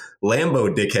 Also,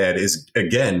 Lambo dickhead is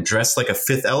again dressed like a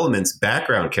Fifth Element's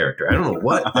background character. I don't know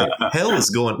what the hell is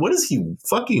going. What is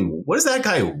that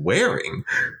guy wearing?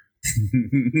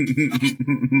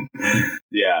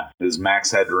 Yeah, his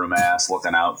Max Headroom ass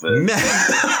looking outfit.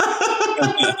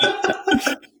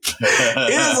 It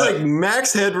is like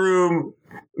Max Headroom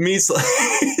meets like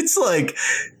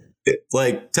it's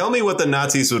like tell me what the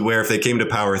Nazis would wear if they came to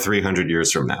power 300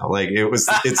 years from now. Like it's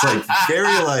like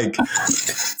very like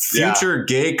future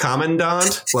gay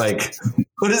commandant. Like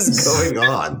what is going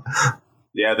on?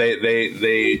 Yeah,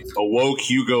 they awoke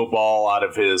Hugo Ball out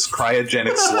of his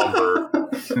cryogenic slumber.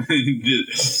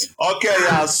 Okay,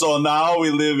 yeah, so now we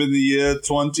live in the year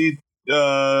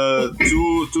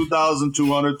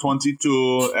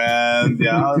 2222, and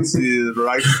yeah, the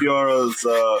Reichsführer's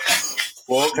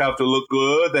folk have to look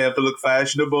good. They have to look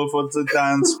fashionable for the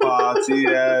dance party,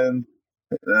 and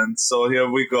so here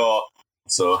we go.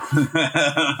 So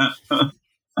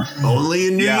only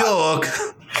in New York.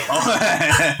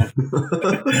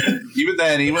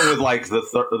 Even with like the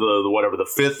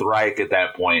Fifth Reich at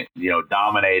that point,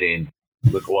 dominating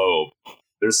the globe,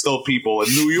 there's still people in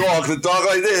New York that talk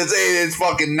like this. Hey, it's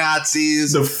fucking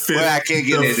Nazis. The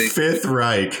Fifth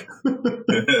Reich.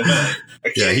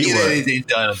 I can't get anything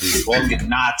done with these fucking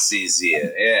Nazis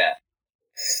here. Yeah.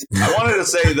 I wanted to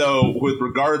say though, with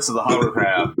regards to the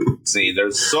hovercraft scene,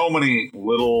 there's so many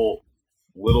little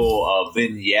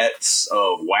vignettes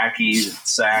of wacky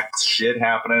sax shit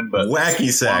happening, but wacky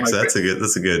sax, that's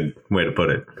a good way to put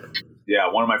it.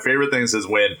 Yeah, one of my favorite things is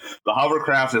when the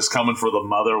hovercraft is coming for the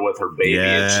mother with her baby,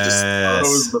 and she just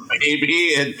throws the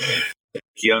baby, and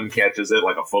Kyung catches it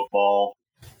like a football.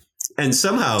 And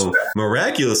somehow,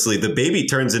 miraculously, the baby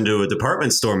turns into a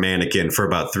department store mannequin for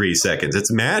about 3 seconds. It's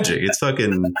magic. It's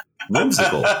fucking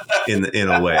whimsical in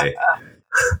a way.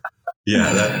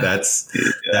 Yeah, that's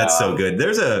so good.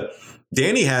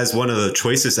 Danny has one of the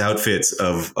choicest outfits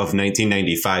of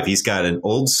 1995. He's got an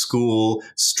old school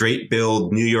straight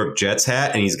build New York Jets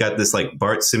hat, and he's got this like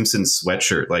Bart Simpson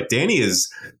sweatshirt. Like Danny is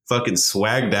fucking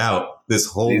swagged out this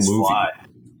whole movie. Fly.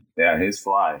 Yeah, he's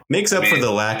fly. Makes up for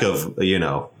the lack of,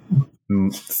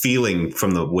 feeling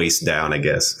from the waist down, I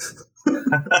guess. He's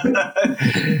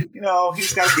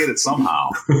got to get it somehow.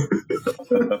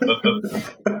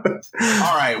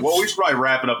 All right. Well, we should probably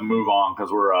wrap it up and move on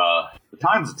because we're the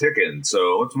time's ticking.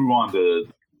 So let's move on to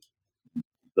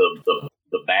the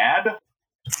bad.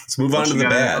 Let's move on to the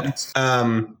bad.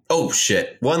 Oh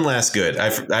shit! One last good.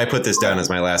 I put this down as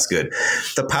my last good.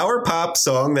 The power pop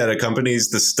song that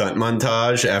accompanies the stunt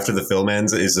montage after the film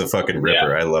ends is a fucking ripper.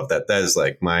 Yeah. I love that. That is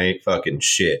like my fucking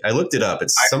shit. I looked it up.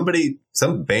 It's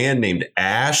some band named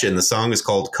Ash, and the song is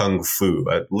called Kung Fu.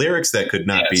 Lyrics that could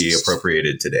not be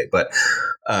appropriated today, but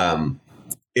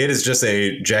it is just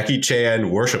a Jackie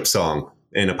Chan worship song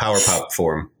in a power pop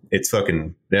form. It's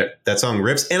fucking that song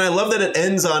rips, and I love that it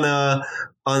ends on a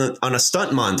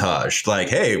stunt montage. Like,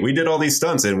 hey, we did all these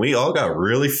stunts and we all got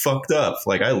really fucked up.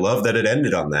 Like, I love that it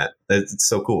ended on that. It's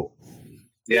so cool.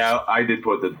 Yeah, I did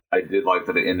like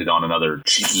that it ended on another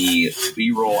cheeky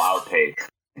B-roll outtake.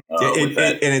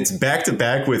 And it's back to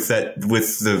back with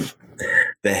the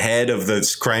head of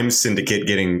the crime syndicate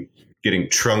getting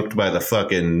trunked by the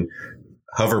fucking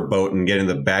hoverboat and getting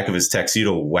the back of his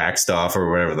tuxedo waxed off or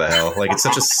whatever the hell. Like, it's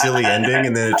such a silly ending,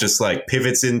 and then it just like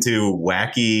pivots into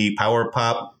wacky power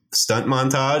pop stunt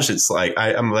montage. It's like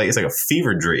I'm like, it's like a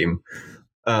fever dream.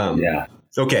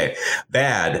 Okay,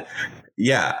 Bad.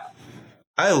 Yeah.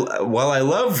 While I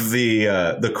love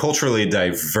the culturally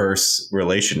diverse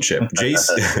relationship,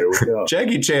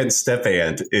 Jackie Chan's step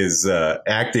aunt is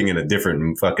acting in a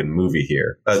different fucking movie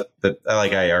here.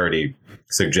 Like I already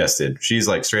suggested, she's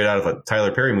like straight out of a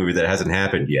Tyler Perry movie that hasn't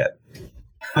happened yet.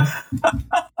 I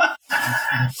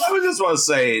would just want to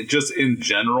say, just in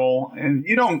general, and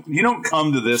you don't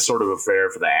come to this sort of affair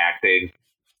for the acting.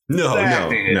 No.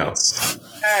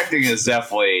 Acting is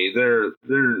definitely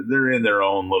they're in their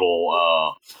own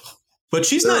little. But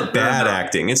she's not bad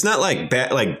acting. It's not like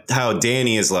bad, like how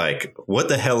Danny is like, what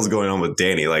the hell is going on with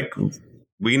Danny? Like,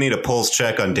 we need a pulse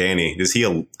check on Danny. Is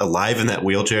he alive in that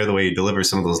wheelchair? The way he delivers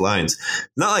some of those lines,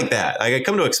 not like that. Like, I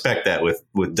come to expect that with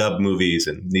dub movies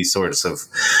and these sorts of.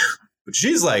 But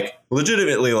she's like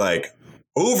legitimately like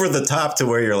over the top to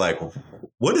where you're like,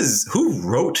 who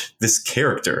wrote this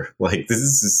character? Like,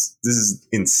 this is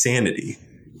insanity.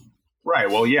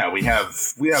 Right. Well, yeah, we have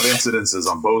incidences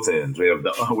on both ends. We have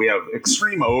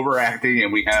extreme overacting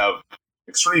and we have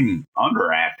extreme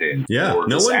underacting. Yeah.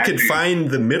 No one could find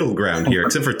the middle ground here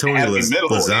except for Tony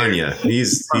Lasagna.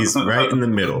 He's right in the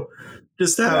middle.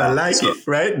 Just how I like it,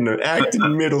 right in the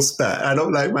acting middle spot. I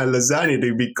don't like my lasagna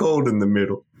to be cold in the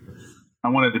middle. I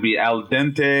want it to be al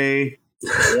dente,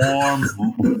 warm.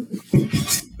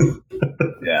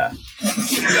 Yeah,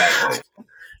 exactly.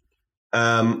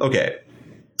 Okay.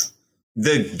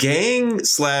 The gang /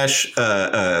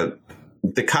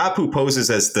 the cop who poses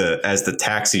as the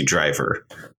taxi driver.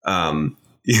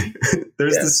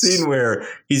 There's the scene where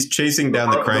he's chasing down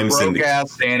the crime syndicate. The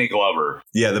broke-ass Danny Glover.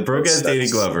 Yeah, the broke-ass Danny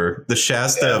Glover. The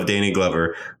Shasta of Danny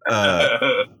Glover.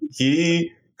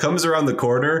 He comes around the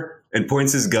corner and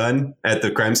points his gun at the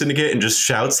crime syndicate and just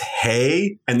shouts,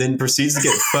 "Hey," and then proceeds to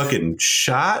get fucking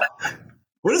shot.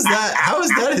 What is that? How is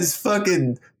that his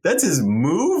fucking... That's his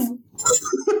move?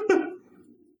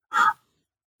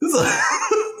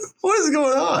 What is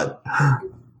going on?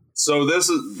 So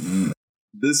this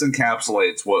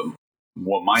encapsulates what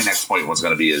my next point was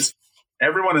going to be is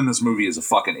everyone in this movie is a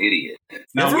fucking idiot.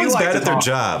 Now, everyone's bad at their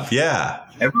job. Yeah.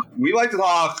 We like to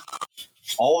talk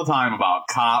all the time about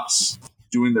cops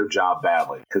doing their job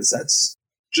badly because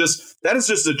that is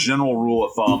just a general rule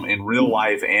of thumb in real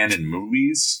life and in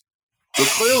movies. So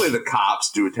clearly the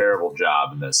cops do a terrible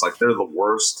job in this. Like, they're the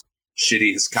worst,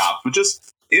 shittiest cops. But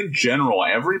just in general,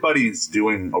 everybody's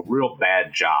doing a real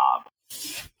bad job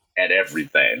at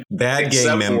everything. Bad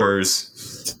gang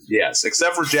members. Yes,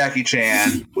 except for Jackie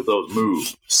Chan with those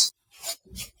moves.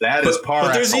 That is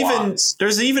par excellence.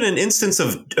 There's even an instance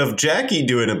of Jackie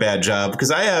doing a bad job,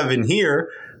 because I have in here,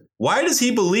 why does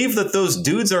he believe that those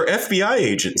dudes are FBI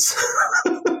agents?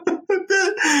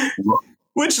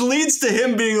 Which leads to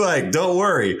him being like, don't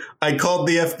worry, I called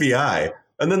the FBI.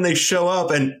 And then they show up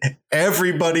and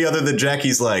everybody other than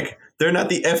Jackie's like, they're not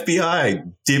the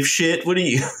FBI, dipshit.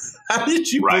 How did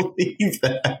you believe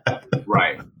that?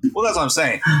 Right. Well, that's what I'm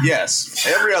saying. Yes.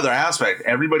 Every other aspect,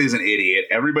 everybody's an idiot.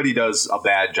 Everybody does a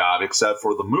bad job except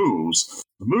for the moves.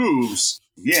 The moves,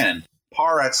 again,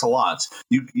 par excellence.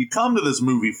 You come to this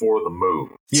movie for the move.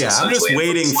 Yeah, I'm just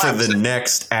waiting for the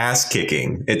next ass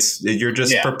kicking. You're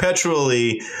just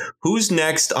perpetually, who's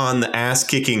next on the ass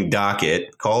kicking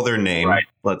docket? Call their name. Right.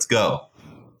 Let's go.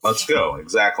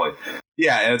 Exactly.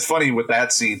 Yeah, and it's funny with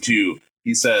that scene too.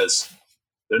 He says,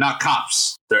 they're not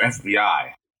cops, they're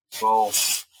FBI. Well,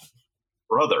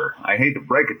 brother, I hate to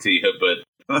break it to you, but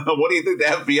what do you think the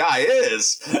FBI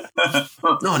is?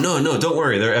 No, don't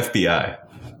worry, they're FBI.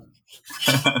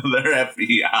 They're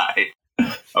FBI.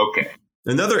 Okay.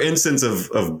 Another instance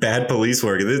of bad police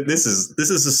work. This is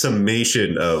a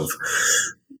summation of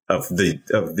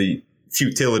the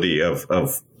futility of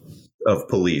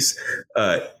police.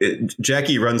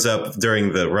 Jackie runs up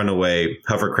during the runaway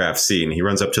hovercraft scene. He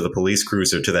runs up to the police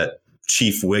cruiser, to that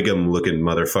Chief Wiggum looking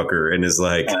motherfucker, and is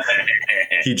like,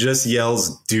 he just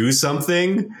yells, "Do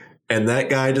something," and that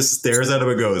guy just stares at him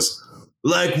and goes,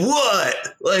 "Like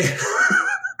what? Like."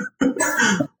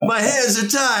 My hands are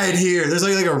tied here. There's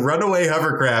like a runaway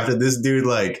hovercraft, and this dude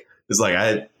is like,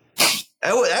 I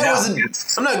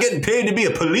wasn't. I'm not getting paid to be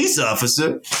a police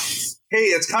officer. Hey,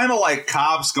 it's kind of like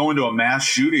cops going to a mass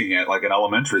shooting at like an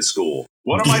elementary school.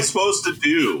 What am I supposed to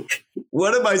do?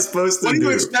 What am I supposed to do? What do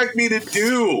you expect me to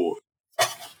do?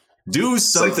 Do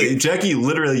something. Like, Jackie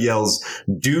literally yells,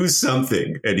 do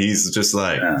something. And he's just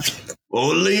like,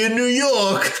 only in New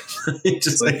York.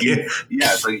 Just like,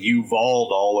 it's like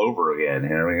Uvalde all over again.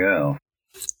 Here we go.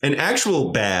 An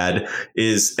actual bad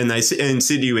is, and I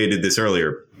insinuated this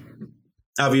earlier,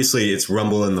 obviously it's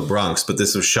Rumble in the Bronx, but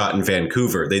this was shot in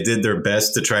Vancouver. They did their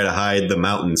best to try to hide the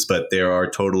mountains, but there are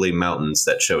totally mountains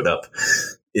that showed up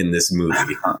in this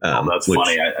movie. That's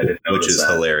funny. I didn't notice which is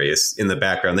that. hilarious. In the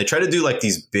background, they try to do like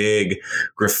these big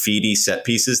graffiti set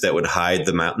pieces that would hide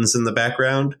the mountains in the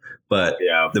background, but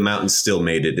the mountains still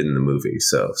made it in the movie.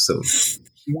 So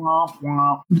Womp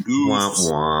womp. Goofs. Womp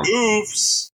womp.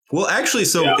 Goofs. Well, actually,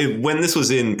 when this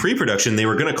was in pre-production, they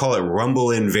were going to call it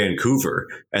Rumble in Vancouver,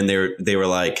 and they were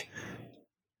like,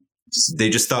 they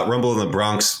just thought Rumble in the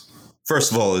Bronx,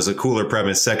 first of all, is a cooler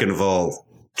premise. Second of all,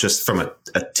 just from a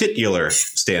titular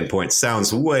standpoint,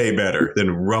 sounds way better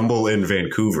than Rumble in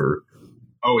Vancouver.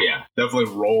 Oh yeah,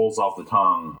 definitely rolls off the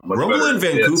tongue. Rumble in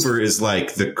Vancouver is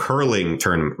like the curling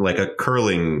tournament, like a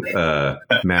curling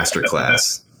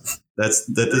masterclass. That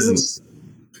doesn't.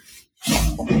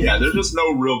 Yeah, there's just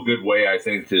no real good way, I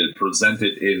think, to present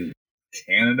it in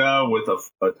Canada with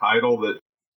a title that,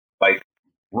 like,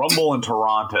 Rumble in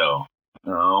Toronto.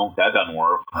 No, that doesn't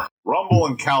work. Rumble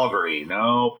in Calgary.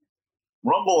 No.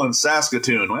 Rumble in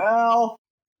Saskatoon. Well,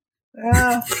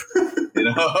 yeah.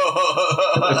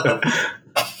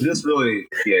 Just really,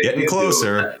 getting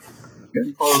closer.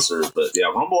 Getting closer, but yeah,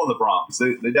 Rumble in the Bronx.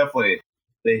 They definitely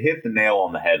hit the nail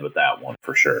on the head with that one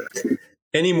for sure.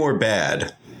 Any more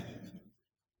bad?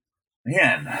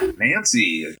 Man,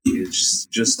 Nancy is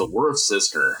just the worst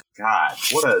sister. God,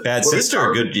 what a bad what sister.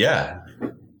 A Good, yeah.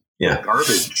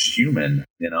 Garbage human.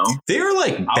 They are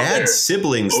like bad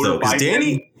siblings though. Because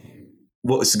Danny,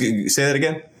 say that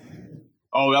again.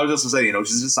 Oh, I was just gonna say,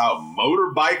 she's just out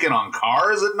motorbiking on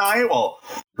cars at night while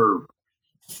her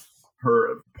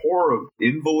poor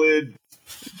invalid,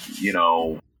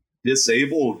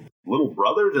 disabled little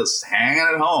brother just hanging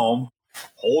at home,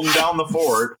 holding down the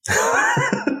fort.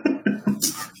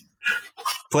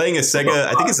 Playing a Sega,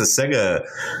 I think it's a Sega.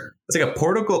 It's like a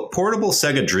portable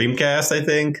Sega Dreamcast, I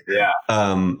think. Yeah.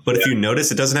 But if you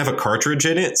notice, it doesn't have a cartridge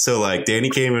in it. So like Danny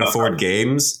can't even afford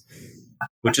games,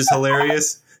 which is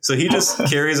hilarious. So he just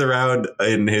carries around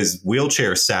in his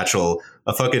wheelchair satchel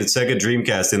a fucking Sega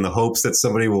Dreamcast in the hopes that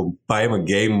somebody will buy him a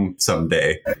game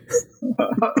someday.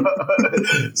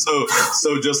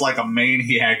 So just like a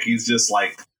maniac, he's just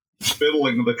like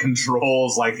fiddling the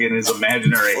controls like in his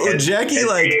imaginary head.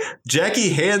 Jackie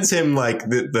hands him like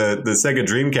the Sega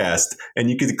Dreamcast,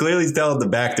 and you can clearly tell in the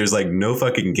back there's like no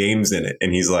fucking games in it,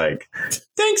 and he's like,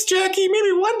 "Thanks, Jackie.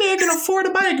 Maybe one day I can afford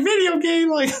to buy a video game."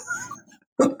 Like,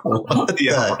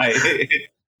 right.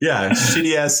 Yeah,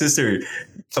 shitty ass sister.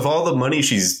 Of all the money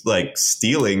she's like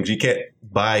stealing, she can't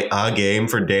buy a game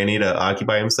for Danny to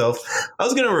occupy himself. I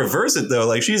was gonna reverse it though.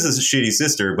 Like, she's a shitty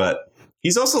sister, but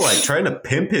he's also like trying to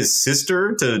pimp his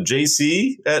sister to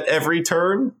JC at every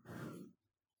turn.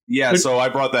 Yeah, so I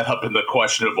brought that up in the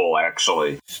questionable,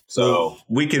 actually. So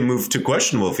we can move to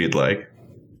questionable if you'd like.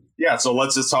 Yeah, so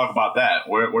let's just talk about that.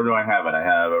 Where do I have it? I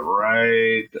have it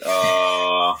right.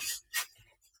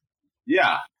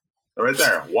 Yeah, right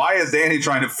there. Why is Danny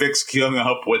trying to fix Kyung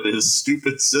up with his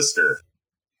stupid sister?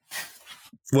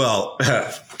 Well,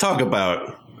 talk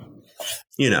about,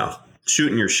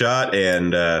 shooting your shot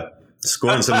and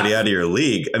scoring somebody out of your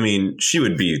league. I mean, she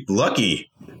would be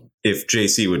lucky if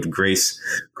JC would grace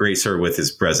her with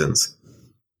his presence.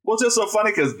 Well, it's just so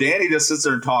funny because Danny just sits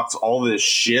there and talks all this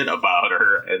shit about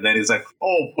her, and then he's like,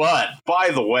 "Oh, but by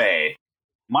the way,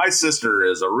 my sister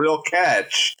is a real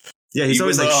catch." Yeah, he's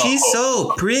always like, "She's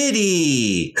so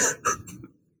pretty."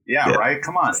 Yeah, right?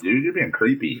 Come on, dude. You're being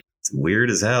creepy. It's weird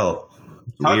as hell.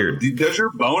 Weird. Does your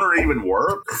boner even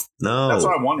work? No. That's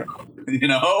what I wonder.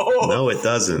 No, it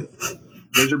doesn't.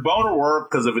 Does your boner work?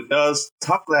 Because if it does,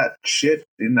 tuck that shit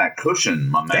in that cushion,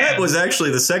 my man. That was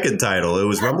actually the second title. It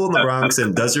was Rumble in the Bronx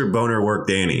and Does Your Boner Work,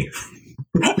 Danny?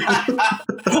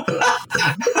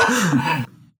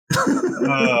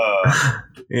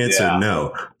 Answer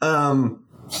no.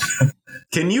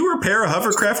 Can you repair a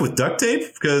hovercraft with duct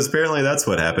tape? Because apparently that's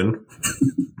what happened.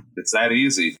 It's that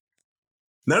easy.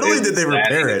 Not only did they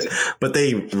repair it, but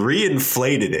they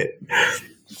reinflated it.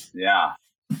 Yeah.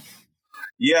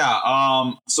 Yeah.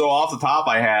 So off the top,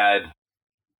 I had,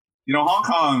 Hong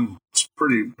Kong is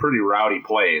pretty rowdy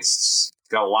place. It's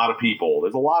got a lot of people.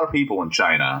 There's a lot of people in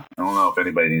China. I don't know if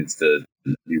anybody needs to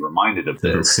be reminded of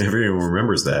this. Everyone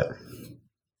remembers that.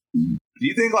 Do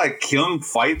you think like Kyung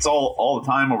fights all the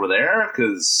time over there?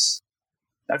 Because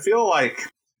I feel like,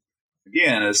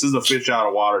 again, this is a fish out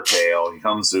of water tale. He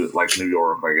comes to like New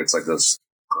York, like it's like this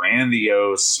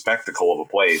grandiose spectacle of a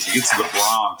place. He gets to the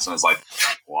Bronx and it's like,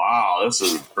 wow, this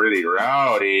is pretty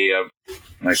rowdy.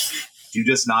 Like, do you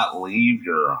just not leave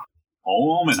your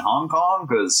home in Hong Kong?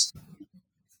 Because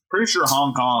pretty sure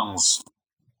Hong Kong's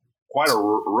quite a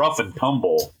rough and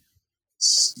tumble,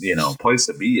 place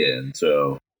to be in.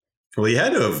 So, well, he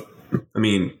had to have. I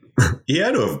mean, he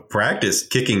had to have practiced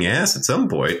kicking ass at some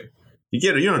point. You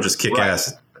don't just kick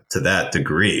ass to that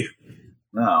degree.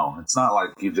 No, it's not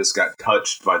like you just got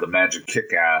touched by the magic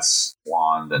kick-ass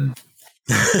wand. And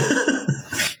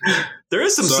there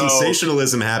is some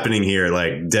sensationalism happening here,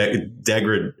 like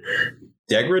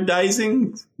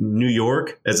degradizing New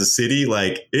York as a city.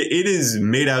 Like it is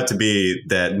made out to be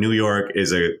that New York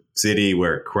is a city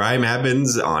where crime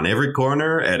happens on every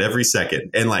corner at every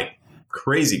second, and like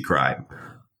crazy crime.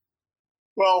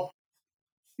 Well,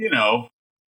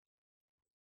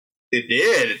 it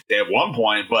did at one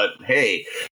point, but hey,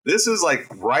 this is like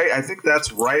I think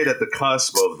that's right at the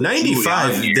cusp of the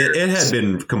 95. It had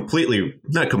been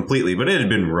not completely, but it had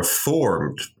been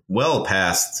reformed well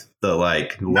past the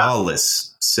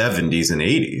lawless 70s and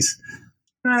 80s.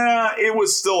 It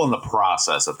was still in the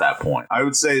process at that point. I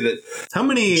would say that. How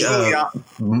many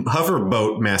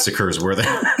hoverboat massacres were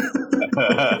there?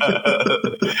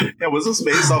 Yeah, was this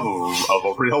based off of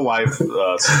a real life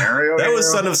scenario? That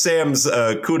was Son of Sam's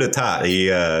coup d'etat. He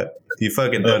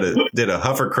fucking did a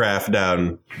hovercraft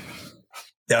down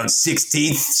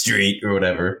 16th Street or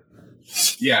whatever.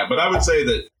 Yeah, but I would say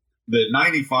that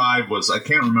 95 was, I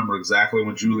can't remember exactly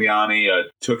when Giuliani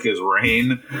took his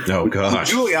reign. Oh gosh,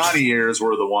 the Giuliani years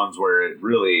were the ones where it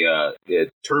really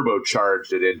it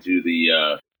turbocharged it into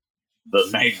the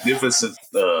magnificent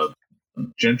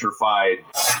gentrified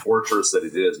fortress that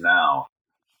it is now.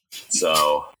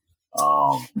 So,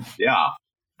 yeah.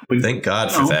 Thank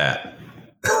God for that.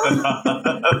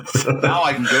 Now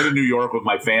I can go to New York with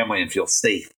my family and feel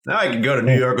safe. Now I can go to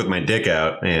New York with my dick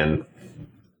out and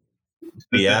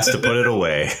be asked to put it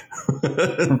away.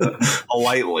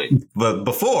 Politely. But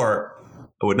before,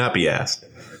 I would not be asked.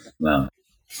 No.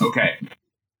 Okay.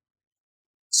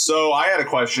 So I had a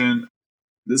question.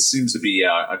 This seems to be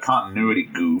a continuity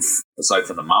goof, aside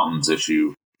from the mountains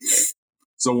issue.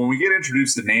 So when we get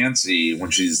introduced to Nancy, when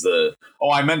she's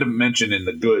I meant to mention in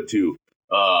the good, too,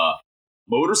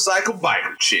 motorcycle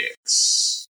biker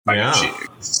chicks.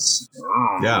 Chicks.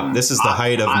 Yeah, this is the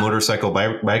height of motorcycle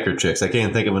biker chicks. I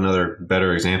can't think of another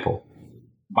better example.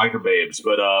 Biker babes.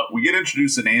 But we get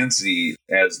introduced to Nancy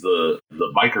as the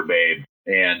biker babe,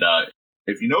 and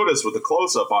if you notice with the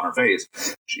close-up on her face,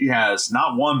 she has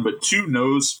not one but two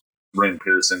nose ring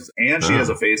piercings, and she has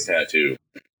a face tattoo,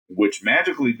 which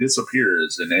magically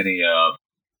disappears in any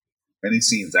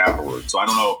scenes afterwards. So I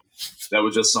don't know. That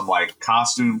was just some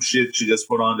costume shit she just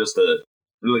put on just to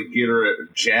really get her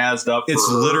jazzed up. It's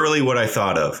literally what I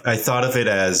thought of. I thought of it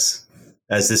as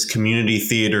this community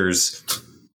theater's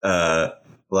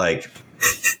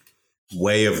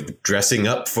way of dressing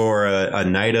up for a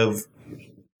night of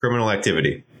criminal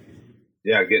activity.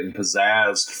 Yeah, getting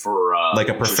pizzazzed for like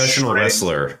a professional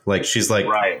wrestler. Like she's like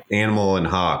Animal and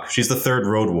Hawk. She's the third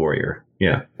Road Warrior.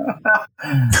 Yeah.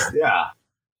 Yeah.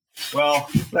 Well,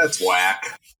 that's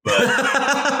whack. But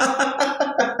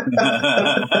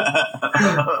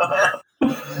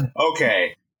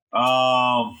okay.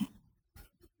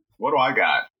 What do I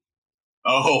got?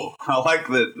 Oh, I like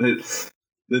the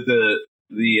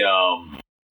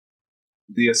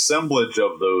assemblage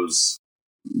of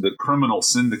the criminal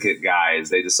syndicate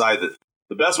guys. They decide that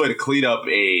the best way to clean up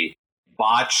a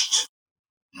botched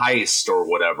heist or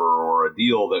whatever, or a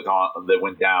deal that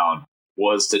went down,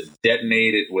 was to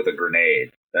detonate it with a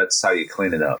grenade. That's how you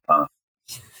clean it up, huh?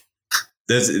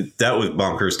 That was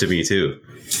bonkers to me too.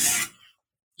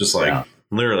 Just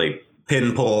literally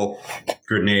pin pull,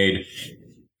 grenade.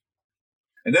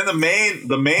 And then the main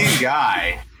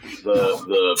guy,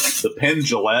 the Penn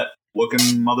Jillette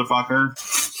looking motherfucker.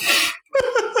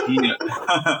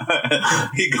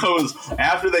 He goes,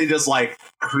 after they just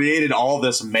created all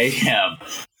this mayhem,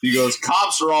 he goes,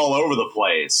 cops are all over the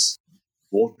place.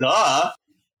 Well, duh.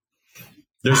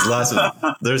 There's lots of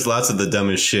the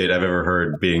dumbest shit I've ever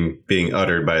heard being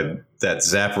uttered by that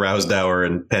Zap Rousdower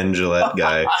and Penn Jillette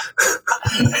guy.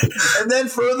 And then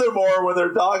furthermore, when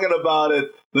they're talking about it,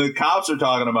 the cops are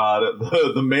talking about it.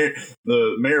 The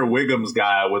Mayor Wiggum's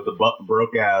guy with the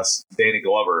broke ass Danny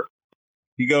Glover,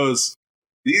 he goes,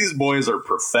 these boys are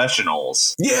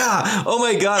professionals. Yeah. Oh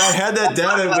my God. I had that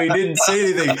down and we didn't say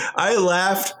anything. I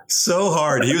laughed so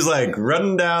hard. He was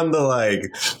running down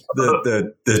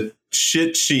the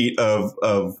shit sheet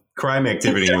of crime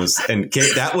activity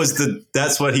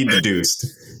that's what he deduced.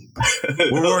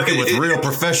 We're working with real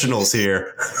professionals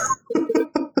here.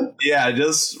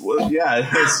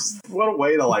 what a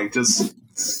way to like just.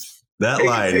 That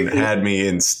line had me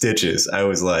in stitches. I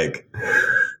was like,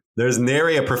 there's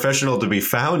nary a professional to be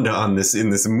found in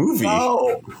this movie.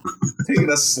 No, taking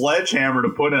a sledgehammer to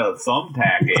put in a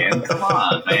thumbtack in. Come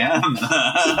on, man.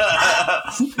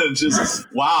 Just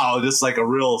like a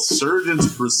real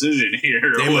surgeon's precision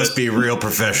here. They must be real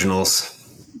professionals.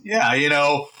 Yeah,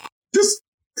 just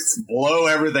blow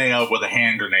everything up with a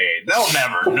hand grenade. They'll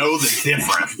never know the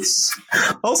difference.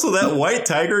 Also, that white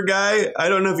tiger guy, I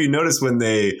don't know if you noticed when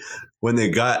they went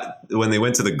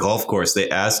to the golf course, they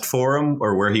asked for him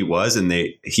or where he was, and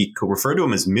he referred to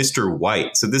him as Mr.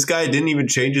 White. So this guy didn't even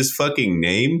change his fucking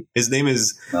name. His name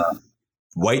is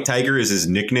White Tiger is his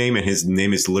nickname, and his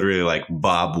name is literally like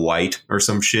Bob White or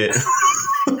some shit.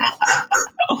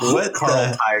 What?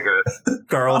 Carl Tiger.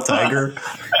 Carl Tiger.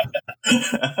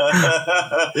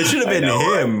 It should have been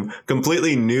him, right?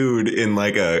 Completely nude in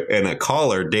a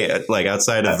collar, like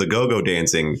outside of the go-go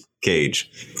dancing cage,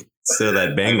 instead of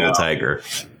that Bengal tiger.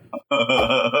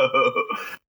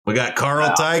 We got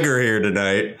Carl Tiger here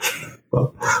tonight.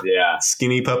 Yeah,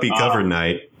 skinny puppy cover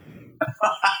night.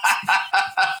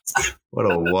 What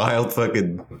a wild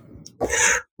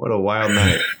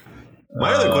night.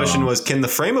 My other question was, can the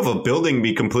frame of a building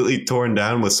be completely torn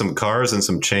down with some cars and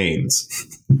some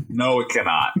chains? No, it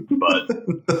cannot. But,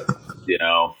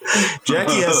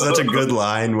 Jackie has such a good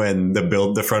line when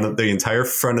the entire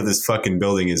front of this fucking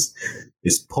building is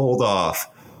pulled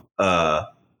off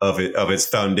of its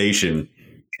foundation.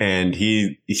 And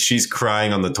she's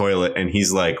crying on the toilet, and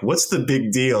he's like, "What's the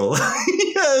big deal?"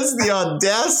 He has the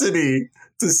audacity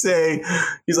to say,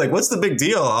 he's like, "What's the big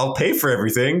deal? I'll pay for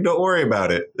everything. Don't worry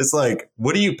about it." It's like,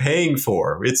 what are you paying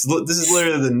for? This is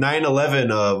literally the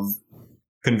 9/11 of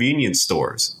convenience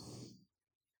stores.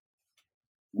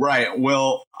 Right.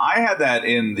 Well, I had that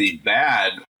in the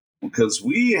bad because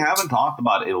we haven't talked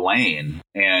about Elaine,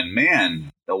 and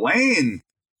man, Elaine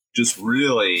just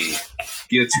really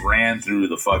gets ran through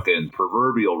the fucking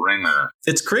proverbial ringer.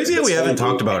 It's crazy that we haven't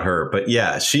talked about her, but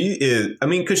yeah, she is. I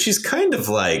mean, because she's kind of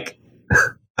like,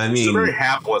 she's a very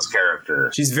hapless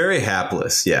character. She's very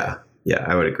hapless. Yeah,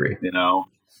 I would agree. And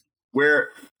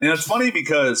it's funny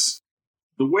because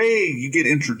the way you get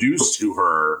introduced to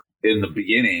her in the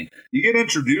beginning, you get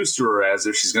introduced to her as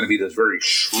if she's going to be this very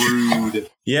shrewd,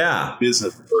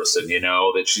 business person.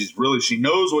 That she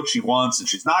knows what she wants, and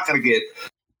she's not going to get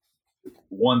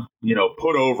one,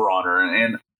 put over on her.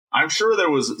 And I'm sure there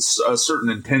was a certain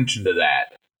intention to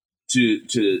that,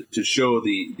 to show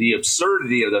the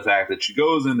absurdity of the fact that she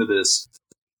goes into this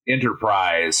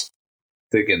enterprise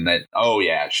thinking that,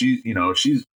 she's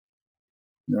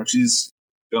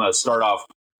going to start off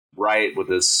right with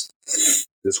this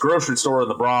grocery store in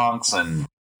the Bronx, and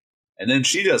then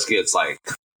she just gets like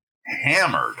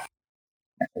hammered.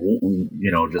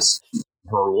 Just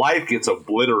her life gets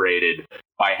obliterated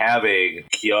by having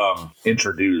Kyung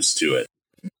introduced to it.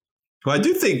 Well, I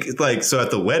do think so at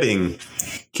the wedding,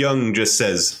 Kyung just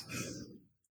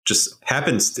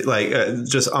happens to,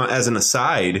 as an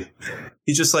aside,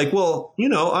 he's just like, well,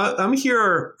 I'm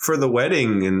here for the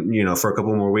wedding, and for a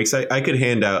couple more weeks, I could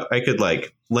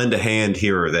lend a hand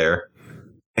here or there.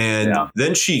 And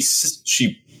then she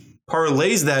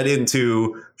parlays that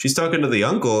into, she's talking to the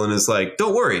uncle and is like,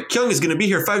 don't worry, Kyung is going to be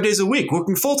here 5 days a week,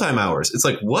 working full-time hours. It's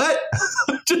like, what?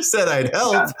 I just said I'd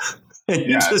help. And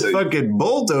you just fucking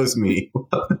bulldoze me.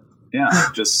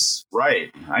 Just right.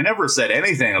 I never said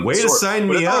anything of Way to sign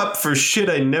me up for shit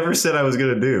I never said I was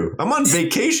going to do. I'm on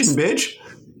vacation, bitch.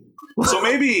 So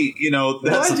maybe,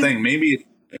 that's the thing. Maybe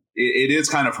it is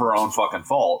kind of her own fucking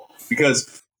fault,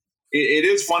 because it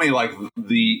is funny, like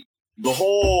the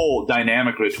whole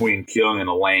dynamic between Kyung and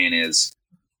Elaine is,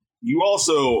 you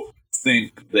also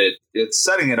think that it's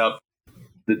setting it up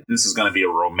that this is going to be a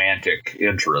romantic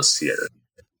interest here,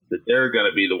 that they're going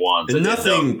to be the ones.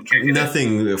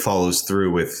 Nothing follows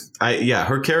through with.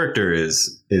 Her character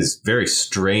is very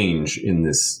strange in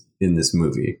this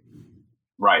movie.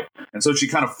 Right, and so she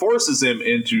kind of forces him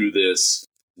into this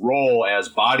role as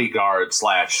bodyguard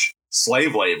 /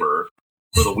 slave labor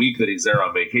for the week that he's there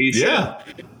on vacation. Yeah.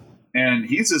 And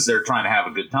he's just there trying to have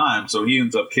a good time, so he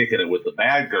ends up kicking it with the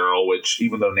bad girl, which,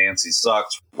 even though Nancy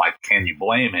sucks, can you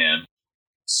blame him?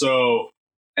 So,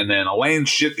 and then Elaine's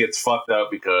shit gets fucked up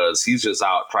because he's just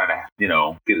out trying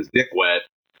to, get his dick wet.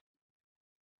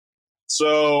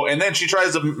 So, and then she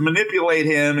tries to manipulate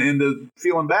him into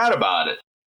feeling bad about it.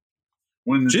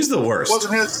 When she's the worst. It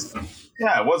wasn't his.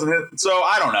 Yeah, it wasn't his. So,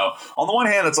 I don't know. On the one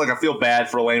hand, it's like I feel bad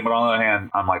for Elaine, but on the other hand,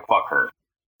 I'm like, fuck her.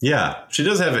 Yeah, she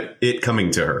does have it coming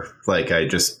to her. I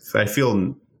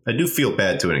do feel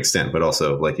bad to an extent, but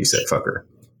also, like you said, fuck her.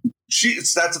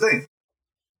 That's the thing.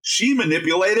 She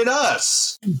manipulated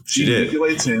us. She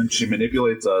manipulates him. She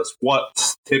manipulates us.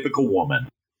 What typical woman?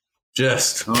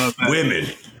 Just women.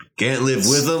 Can't live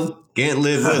with them. Can't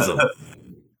live with them.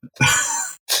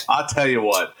 I'll tell you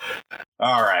what.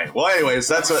 All right. Well, anyways,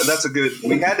 that's a good.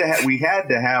 We had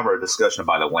to have our discussion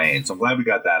about Elaine. So I'm glad we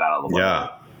got that out of the way. Yeah.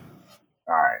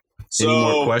 All right. So, any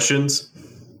more questions?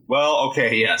 Well,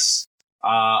 okay. Yes.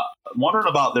 Wondering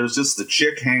about. There's just the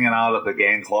chick hanging out at the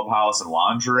gang clubhouse in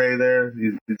lingerie there.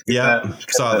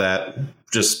 Saw that.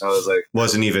 Just I was like,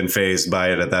 wasn't even phased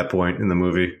by it at that point in the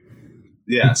movie.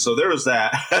 Yeah. So there was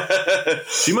that.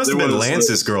 She must have been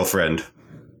Lance's girlfriend.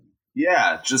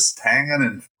 Yeah, just hanging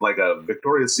in like a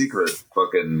Victoria's Secret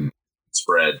fucking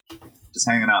spread, just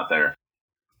hanging out there.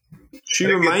 She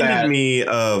reminded me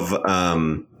of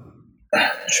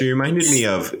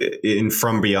in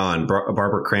From Beyond,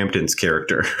 Barbara Crampton's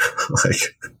character.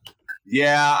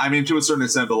 Yeah, I mean to a certain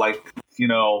extent, but like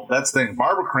that's the thing.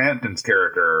 Barbara Crampton's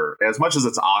character, as much as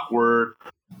it's awkward,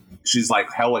 she's like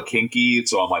hella kinky,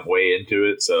 so I'm like way into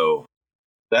it. So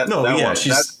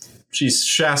she's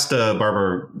Shasta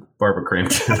Barbara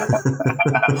Crampton.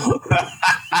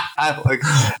 I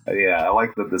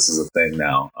like that this is a thing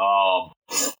now.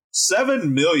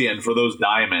 $7 million for those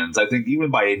diamonds. I think even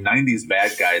by a 90s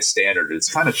bad guy standard, it's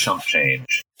kind of chump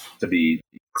change to be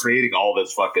creating all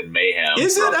this fucking mayhem.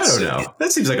 Is it? I don't know.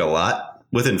 That seems like a lot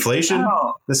with inflation.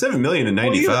 The $7 million in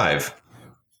 95.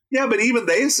 Yeah, but even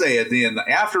they say at the end,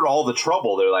 after all the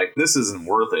trouble, they're like, "This isn't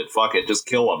worth it. Fuck it, just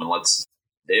kill them and let's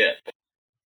do it."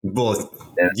 Well,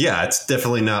 yeah, it's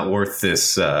definitely not worth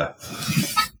this. All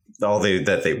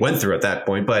that they went through at that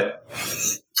point, but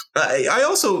I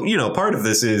also, part of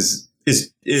this is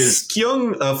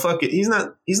Kyung fuck it. He's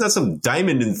not some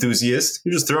diamond enthusiast.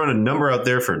 He's just throwing a number out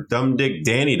there for dumb dick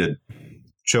Danny to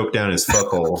choke down his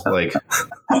fuckhole. Like,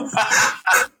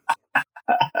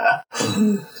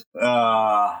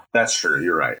 that's true.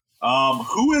 You're right.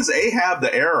 Who is Ahab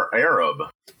the Arab?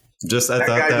 I thought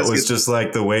that was just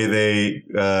like the way they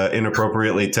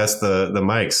inappropriately test the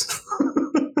mics.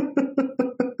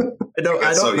 I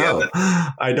don't know.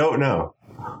 Yeah, I don't know.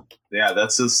 Yeah,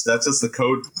 that's just the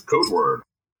code word.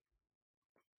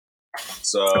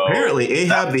 So apparently,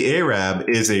 Ahab the Arab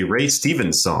is a Ray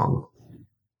Stevens song.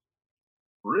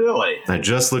 Really? I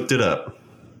just looked it up.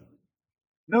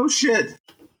 No shit.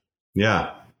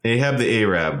 Yeah, Ahab the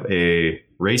Arab, a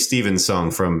Ray Stevens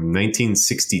song from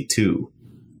 1962.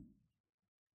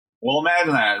 Well,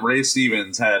 imagine that Ray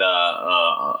Stevens had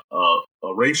a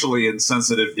racially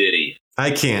insensitive ditty.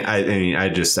 I can't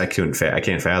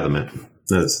fathom it.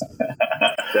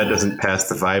 That doesn't pass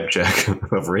the vibe check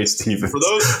of Ray Stevens.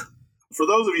 For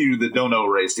those of you that don't know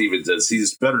who Ray Stevens is,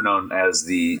 he's better known as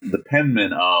the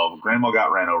penman of "Grandma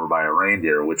Got Ran Over by a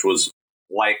Reindeer," which was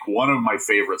like one of my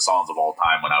favorite songs of all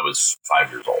time when I was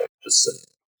 5 years old. Just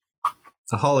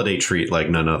it's a holiday treat like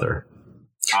none other.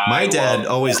 My dad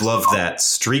always loved that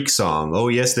Streak song. Oh,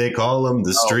 yes, they call him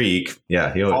the Streak.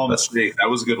 Yeah, he call him the Streak. That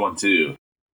was a good one too.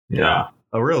 Yeah.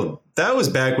 That was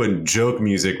back when joke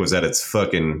music was at its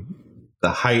the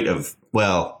height of,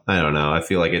 well, I don't know. I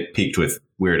feel like it peaked with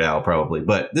Weird Al probably,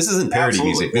 but this isn't parody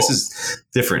music. Cool. This is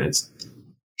different. It's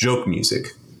joke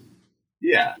music.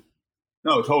 Yeah.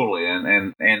 No, totally.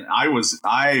 And I was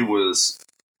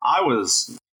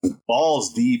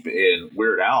balls deep in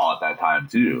Weird Al at that time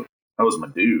too. That was my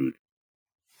dude.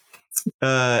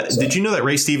 Did you know that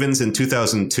Ray Stevens in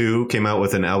 2002 came out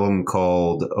with an album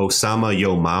called Osama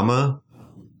Yo Mama?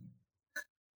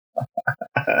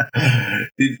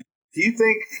 Did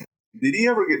he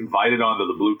ever get invited onto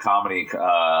the Blue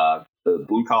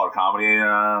Collar Comedy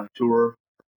tour?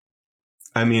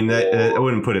 I mean, I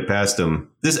wouldn't put it past him.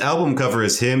 This album cover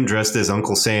is him dressed as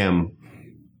Uncle Sam,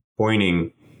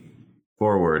 pointing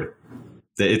forward.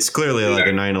 It's clearly like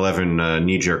a 9/11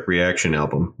 knee-jerk reaction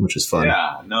album, which is fun.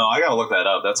 Yeah, no, I gotta look that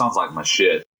up. That sounds like my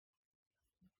shit.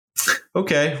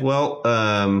 Okay, well,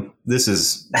 this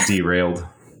is derailed.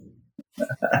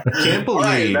 I can't believe.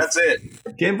 All right, that's it.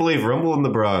 Can't believe Rumble in the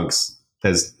Bronx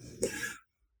has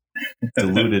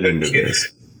diluted into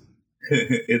this.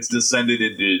 It's descended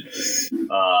into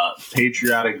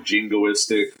patriotic,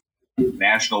 jingoistic,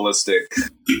 nationalistic.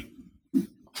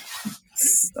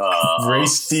 Ray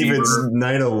Stevens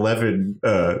 9/11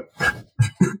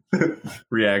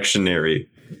 reactionary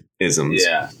isms.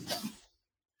 Yeah.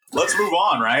 Let's move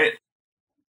on, right?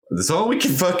 That's all we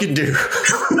can fucking do.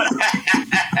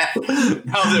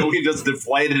 Now that we just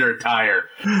deflated our tire.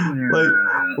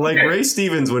 Like okay. Ray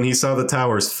Stevens when he saw the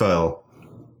towers fell.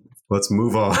 Let's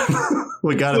move on.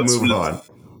 We gotta move on.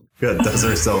 Gotta dust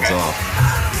ourselves off.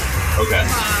 Okay.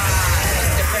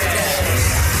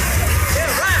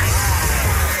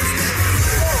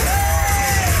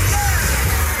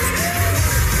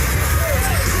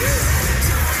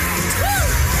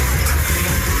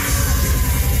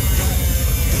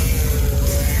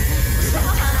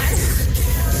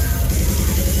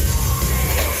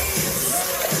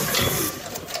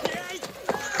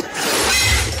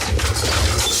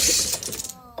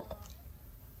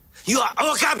 You are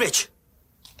all garbage.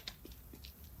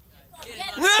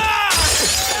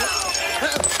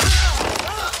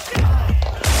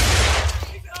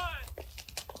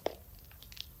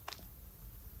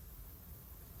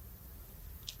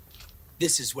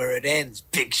 This is where it ends,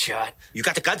 big shot. You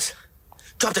got the guns?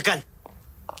 Drop the gun.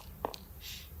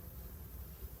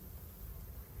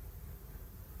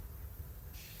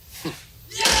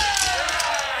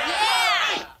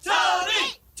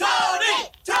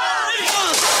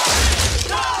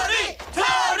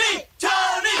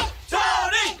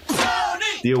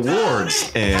 The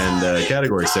awards and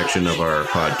category section of our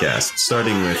podcast,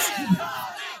 starting with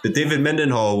the David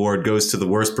Mendenhall Award goes to the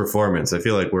worst performance. I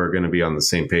feel like we're going to be on the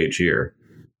same page here.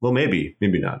 Well, maybe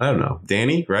not. I don't know.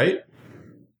 Danny, right?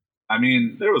 I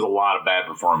mean, there was a lot of bad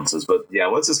performances, but yeah,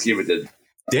 let's just give it to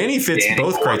Danny fits Danny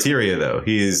both Moore. criteria, though.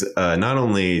 He is not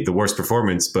only the worst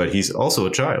performance, but he's also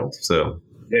a child. So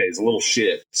Yeah, he's a little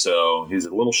shit. So he's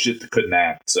a little shit that couldn't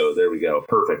act. So there we go.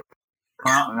 Perfect.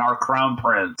 Our crown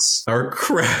prince. our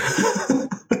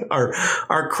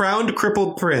crowned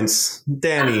crippled prince,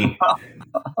 Danny.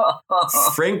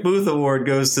 Frank Booth Award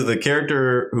goes to the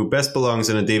character who best belongs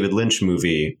in a David Lynch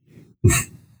movie.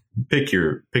 Pick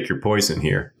your poison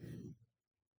here.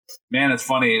 Man, it's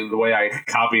funny the way I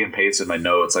copy and pasted my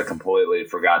notes. I completely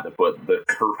forgot to put the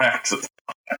correct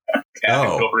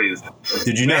categories.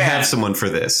 Did you not Man. have someone for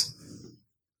this?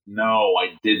 No,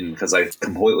 I didn't because I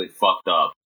completely fucked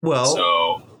up. Well,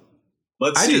 So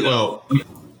let's I see. did. Well,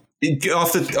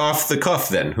 off the cuff,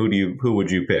 then who would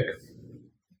you pick?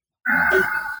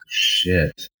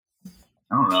 Shit.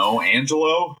 I don't know.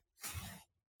 Angelo?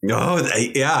 Oh,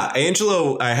 yeah,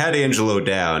 Angelo. I had Angelo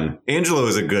down. Angelo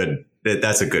is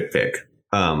that's a good pick.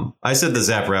 I said the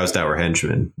Zap Rousdower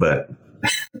henchman, but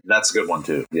That's a good one,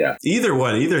 too. Yeah. either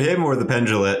him or the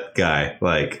Pendulette guy,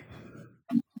 like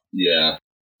Yeah.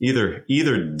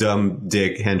 either dumb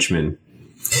dick henchman.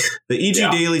 The E.G. Yeah.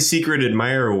 Daily Secret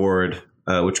Admirer Award,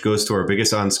 which goes to our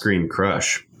biggest on-screen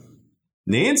crush,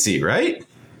 Nancy, right?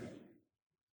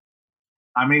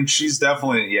 I mean, she's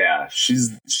definitely, yeah. She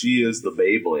is the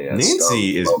Beyblade.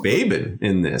 Nancy is babin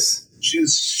in this.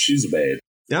 She's a babe.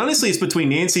 Honestly, it's between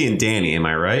Nancy and Danny. Am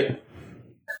I right?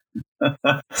 You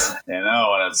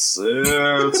know, and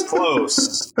it's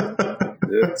close.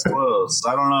 It's close.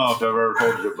 I don't know if I've ever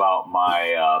told you about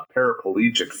my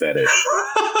paraplegic fetish.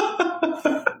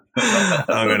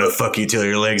 I'm gonna fuck you till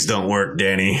your legs don't work,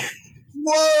 Danny.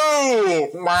 Whoa!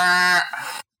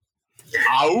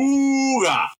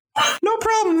 Auga! No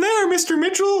problem there, Mr.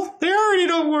 Mitchell. They already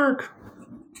don't work.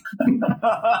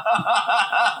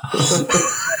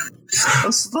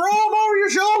 Just throw them over your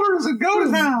shoulders and go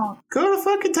to town. Go to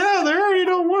fucking town. They already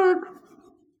don't work.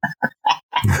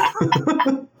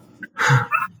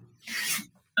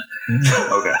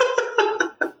 Okay.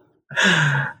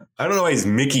 I don't know why he's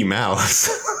Mickey Mouse.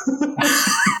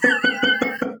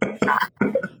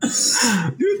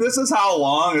 Dude, this is how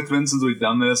long it's been since we've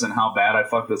done this and how bad I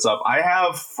fucked this up. I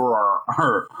have, for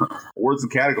our awards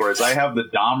and categories, I have the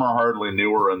Dahmer Hardly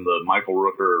Newer and the Michael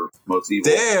Rooker Most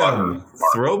Evil. Damn.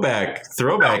 Throwback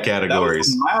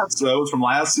categories. That was from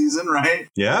last season, right?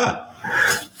 Yeah.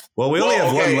 Well, we only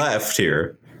have okay. one left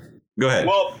here. Go ahead.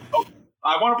 Well,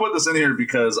 I want to put this in here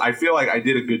because I feel like I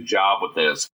did a good job with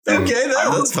this. And okay,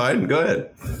 that's fine. Go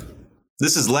ahead.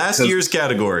 This is last year's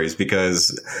categories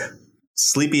because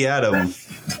Sleepy Adam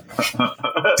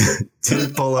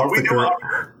didn't pull up the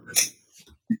correct.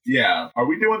 Yeah. Are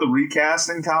we doing the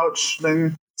recasting couch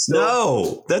thing still?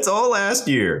 No, that's all last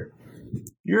year.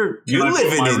 You're Can I put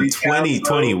living my in recast,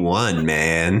 2021,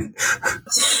 man.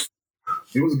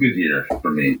 It was a good year for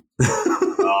me.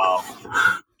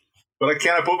 But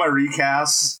can I put my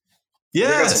recasts? I got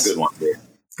Yes. some good ones here.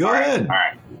 Go ahead. All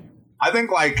right. I think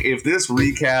like if this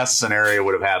recast scenario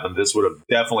would have happened, this would have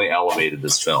definitely elevated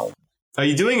this film. Are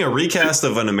you doing a recast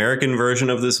of an American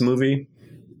version of this movie?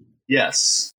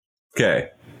 Yes. Okay.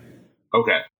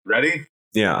 Okay. Ready?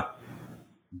 Yeah.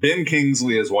 Ben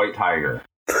Kingsley as White Tiger.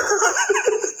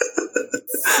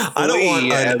 I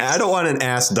don't want an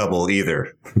ass double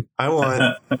either. I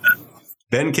want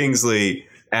Ben Kingsley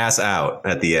ass out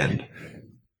at the end.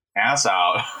 Ass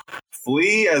out.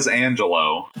 Flea as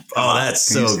Angelo. Oh, that's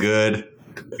so good.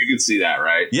 You can see that,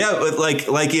 right? Yeah, but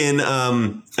like in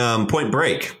Point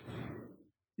Break.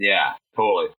 Yeah,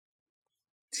 totally.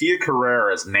 Tia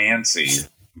Carrere as Nancy.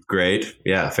 Great.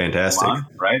 Yeah, fantastic. Come on,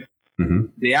 right? Mm-hmm.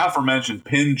 The aforementioned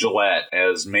Penn Jillette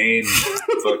as main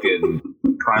fucking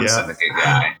crime syndicate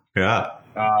guy. Yeah.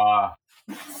 I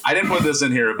didn't put this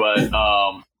in here, but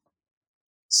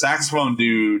saxophone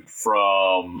dude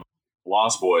from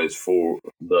Lost Boys for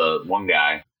the one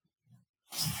guy.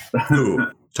 Who?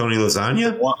 Tony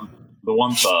Lasagna? the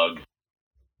one thug.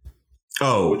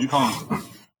 Oh, What'd you call him?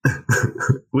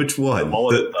 which one?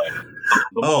 Mullet thug.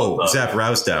 The mullet thug. Zap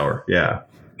Rousdower. Yeah.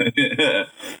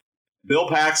 Bill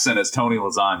Paxton as Tony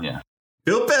Lasagna.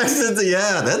 Bill Paxton.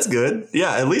 Yeah, that's good.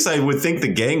 Yeah, at least I would think the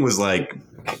gang was like,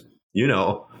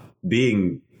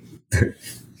 being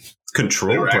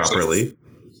controlled properly.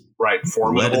 Right,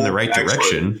 led in the right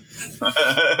direction.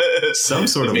 Some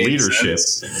sort of leadership.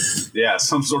 Sense. Yeah,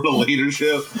 some sort of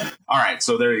leadership. All right,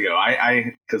 so there you go.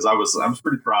 I was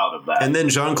pretty proud of that. And then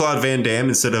Jean-Claude Van Damme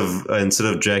instead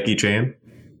of Jackie Chan.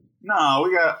 No,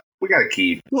 we got to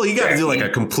keep. Well, you got to do like a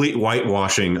complete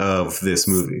whitewashing of this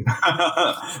movie.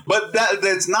 But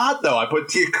that's not though. I put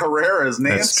Tia Carrere as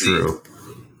Nancy. That's true.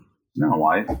 No,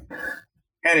 why?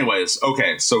 Anyways,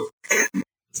 okay, so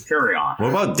carry on. What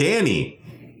about Danny?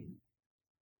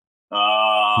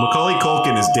 Macaulay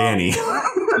Culkin is Danny.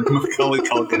 Macaulay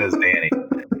Culkin is Danny.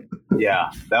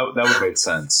 Yeah, that would make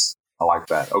sense. I like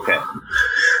that. Okay.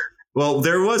 Well,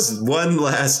 there was one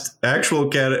last actual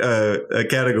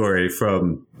category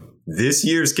from this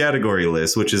year's category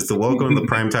list, which is the Welcome to the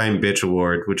Primetime Bitch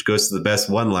Award, which goes to the best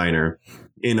one-liner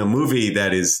in a movie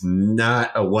that is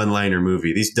not a one-liner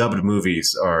movie. These dubbed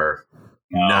movies are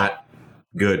not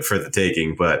good for the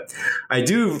taking, but I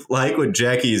do like when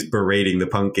Jackie is berating the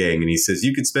punk gang and he says,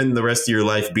 you could spend the rest of your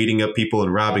life beating up people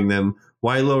and robbing them.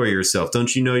 Why lower yourself?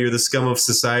 Don't you know you're the scum of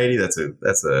society? That's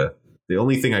the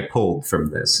only thing I pulled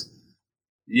from this.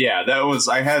 Yeah,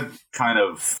 I had kind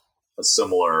of a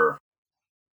similar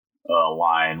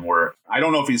line where I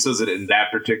don't know if he says it in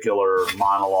that particular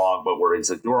monologue, but where he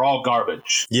said, you're all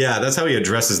garbage. Yeah, that's how he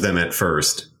addresses them at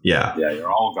first. Yeah. Yeah, you're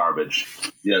all garbage.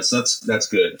 Yes, that's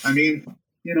good. I mean,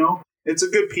 it's a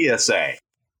good PSA.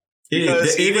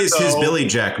 It is his Billy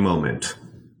Jack moment.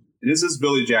 It is his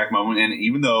Billy Jack moment. And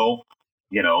even though,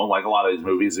 like a lot of these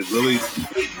movies, it really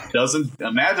doesn't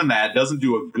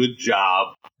do a good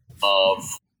job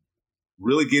of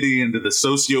really getting into the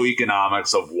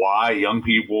socioeconomics of why young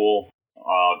people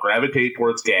gravitate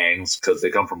towards gangs, because they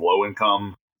come from low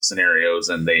income scenarios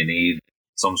and they need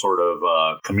some sort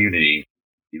of community.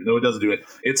 Even though it doesn't do it,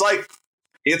 it's like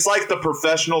the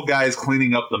professional guys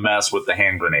cleaning up the mess with the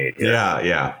hand grenade.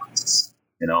 Yeah.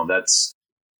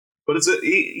 But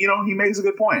he makes a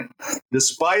good point.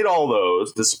 Despite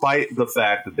the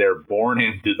fact that they're born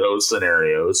into those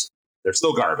scenarios, they're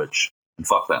still garbage. And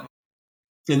fuck them.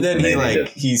 And then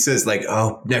he says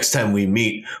oh, next time we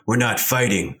meet, we're not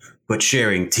fighting, but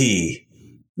sharing tea.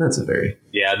 That's a very...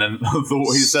 Yeah, and then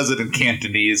he says it in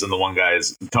Cantonese, and the one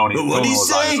guy's Tony. What did he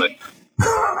say? Like,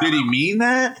 did he mean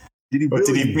that? Did he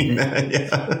mean that? Yeah.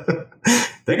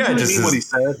 That guy just mean what he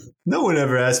said. No one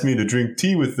ever asked me to drink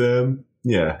tea with them.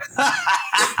 Yeah.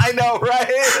 I know,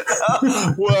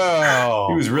 right? Wow.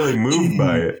 He was really moved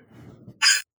by it.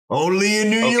 Only in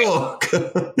New York.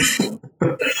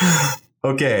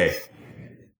 Okay.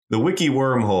 The Wiki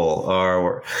Wormhole,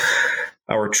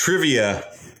 our trivia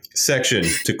section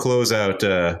to close out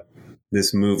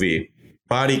this movie.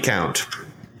 Body count.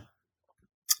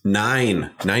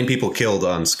 9 people killed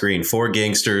on screen. 4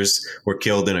 gangsters were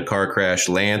killed in a car crash.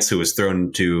 Lance, who was thrown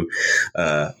into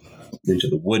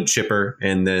the wood chipper,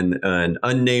 and then an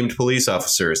unnamed police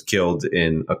officer is killed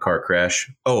in a car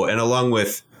crash. Oh, and along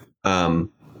with 2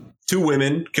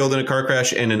 women killed in a car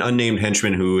crash and an unnamed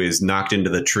henchman who is knocked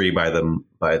into the tree by the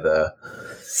I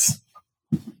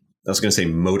was going to say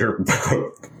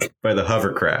motorboat, by the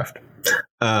hovercraft.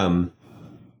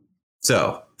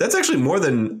 So that's actually more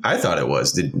than I thought it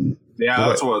was.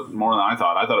 That's more than I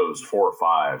thought. I thought it was 4 or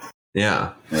 5.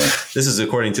 Yeah. This is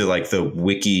according to the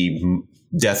wiki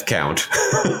death count,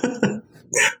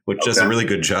 which does a really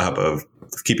good job of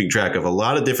keeping track of a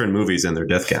lot of different movies and their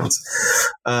death counts.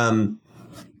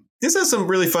 This has some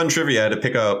really fun trivia to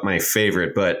pick out my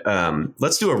favorite, but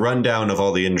let's do a rundown of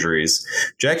all the injuries.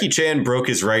 Jackie Chan broke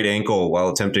his right ankle while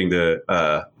attempting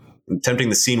the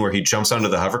scene where he jumps onto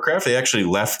the hovercraft. They actually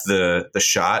left the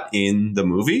shot in the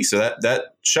movie. So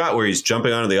that shot where he's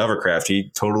jumping onto the hovercraft, he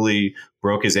totally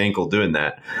broke his ankle doing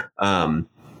that.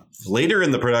 Later in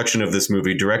the production of this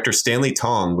movie, director Stanley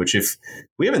Tong, which if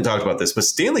we haven't talked about this, but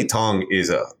Stanley Tong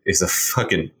is a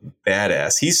fucking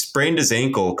badass. He sprained his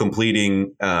ankle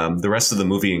completing the rest of the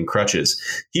movie in crutches.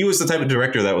 He was the type of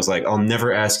director that was like, I'll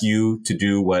never ask you to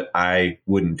do what I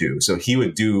wouldn't do. So he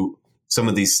would do some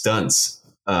of these stunts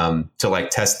to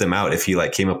test them out if he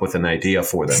came up with an idea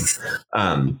for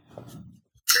them.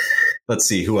 Let's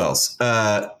see who else.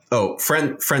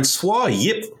 Francois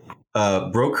Yip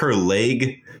broke her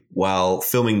leg while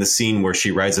filming the scene where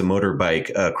she rides a motorbike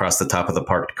across the top of the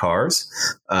parked cars.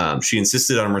 She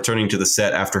insisted on returning to the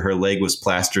set after her leg was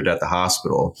plastered at the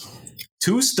hospital.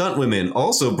 2 stunt women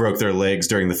also broke their legs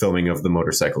during the filming of the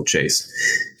motorcycle chase.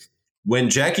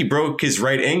 When Jackie broke his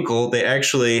right ankle, they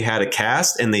actually had a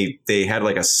cast, and they had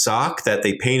like a sock that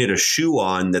they painted a shoe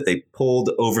on that they pulled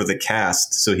over the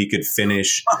cast so he could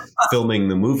finish filming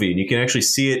the movie. And you can actually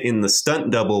see it in the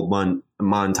stunt double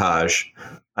montage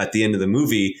at the end of the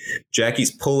movie.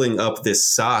 Jackie's pulling up this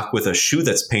sock with a shoe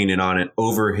that's painted on it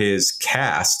over his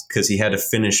cast because he had to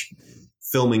finish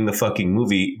filming the fucking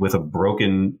movie with a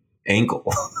broken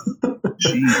ankle.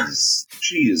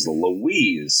 Jeez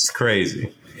Louise. It's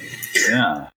crazy.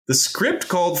 Yeah. The script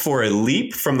called for a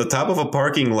leap from the top of a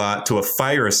parking lot to a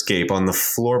fire escape on the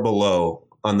floor below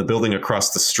on the building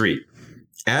across the street.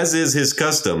 As is his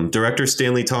custom, director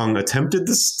Stanley Tong attempted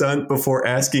the stunt before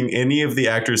asking any of the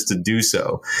actors to do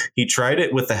so. He tried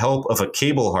it with the help of a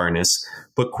cable harness,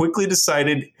 but quickly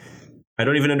decided, I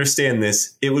don't even understand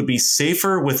this, it would be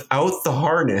safer without the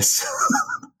harness.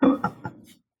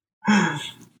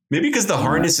 Maybe because the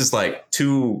harness is like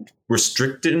too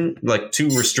restricting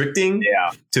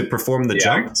to perform the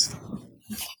jump.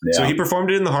 Yeah. So he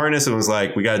performed it in the harness and was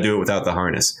like, we got to do it without the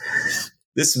harness.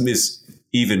 This is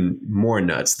even more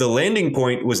nuts. The landing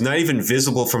point was not even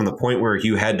visible from the point where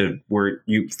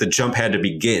the jump had to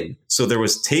begin. So there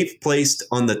was tape placed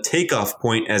on the takeoff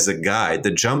point as a guide.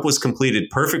 The jump was completed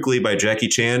perfectly by Jackie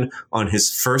Chan on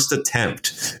his first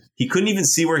attempt. He couldn't even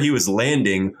see where he was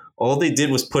landing. All they did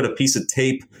was put a piece of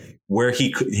tape where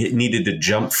he needed to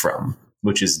jump from,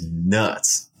 which is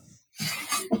nuts.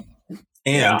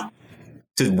 And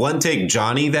to one take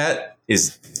Johnny, that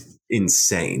is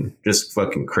insane. Just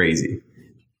fucking crazy.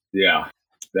 Yeah.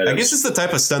 I guess it's the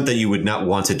type of stunt that you would not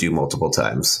want to do multiple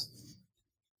times.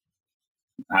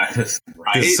 Right?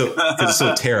 It's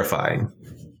so terrifying.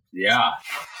 Yeah.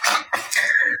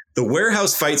 The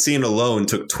warehouse fight scene alone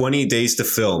took 20 days to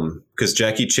film because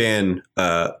Jackie Chan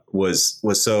was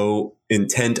so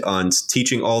intent on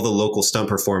teaching all the local stunt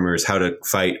performers how to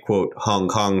fight, quote, Hong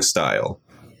Kong style.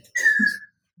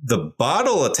 The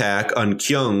bottle attack on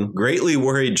Kyung greatly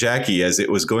worried Jackie as it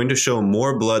was going to show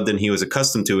more blood than he was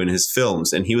accustomed to in his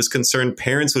films, and he was concerned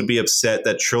parents would be upset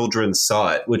that children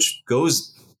saw it, which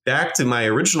goes back to my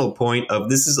original point of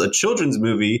this is a children's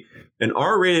movie, an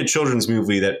R-rated children's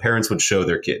movie that parents would show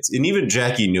their kids. And even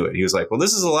Jackie knew it. He was like, well,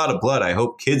 this is a lot of blood. I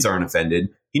hope kids aren't offended.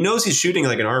 He knows he's shooting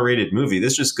like an R-rated movie.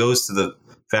 This just goes to the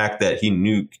fact that he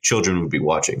knew children would be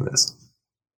watching this.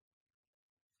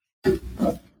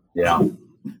 Yeah.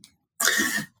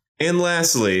 And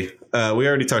lastly, we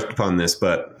already touched upon this,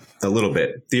 but a little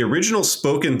bit. The original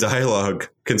spoken dialogue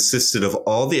consisted of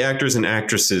all the actors and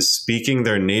actresses speaking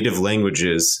their native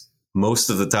languages most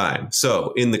of the time.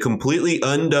 So in the completely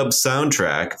undubbed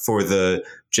soundtrack for the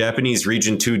Japanese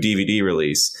Region 2 DVD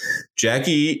release,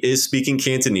 Jackie is speaking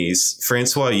Cantonese.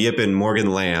 Francois Yip and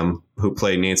Morgan Lam, who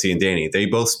play Nancy and Danny, they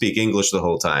both speak English the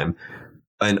whole time.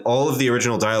 And all of the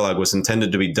original dialogue was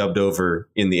intended to be dubbed over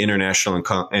in the international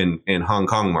and Hong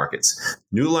Kong markets.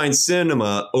 New Line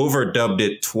Cinema overdubbed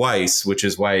it twice, which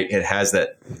is why it has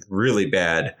that really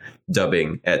bad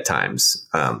dubbing at times.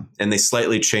 And they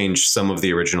slightly changed some of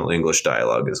the original English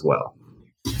dialogue as well.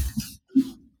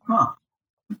 Huh.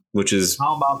 Which is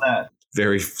how about that?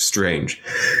 Very strange.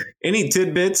 Any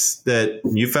tidbits that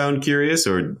you found curious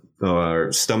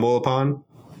or stumble upon?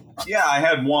 Yeah, I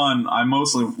had one. I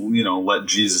mostly, let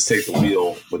Jesus take the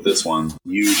wheel with this one.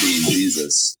 You being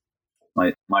Jesus,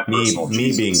 my personal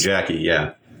me being Jackie.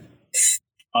 Yeah.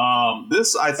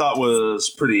 This I thought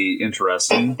was pretty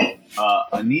interesting.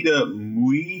 Anita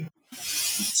Mui.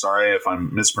 Sorry if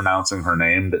I'm mispronouncing her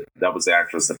name, but that was the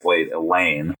actress that played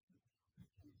Elaine.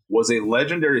 Was a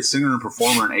legendary singer and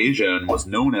performer in Asia and was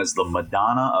known as the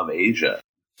Madonna of Asia.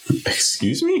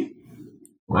 Excuse me?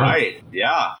 Wow. Right?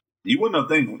 Yeah. You wouldn't have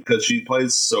think because she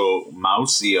plays so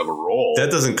mousy of a role.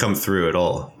 That doesn't come through at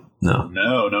all. No,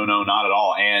 not at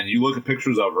all. And you look at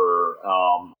pictures of her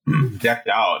decked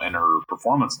out in her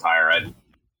performance attire, and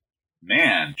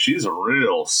man, she's a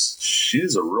real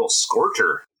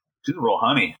scorcher. She's a real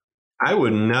honey. I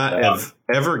would not have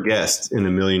ever guessed in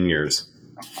a million years.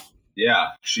 Yeah,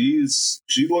 she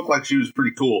looked like she was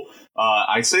pretty cool.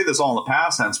 I say this all in the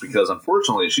past tense because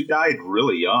unfortunately she died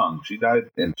really young. She died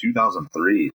in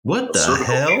 2003. What the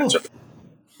hell? Cancer.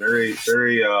 Very,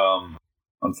 very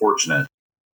unfortunate.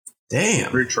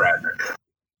 Damn. Very tragic.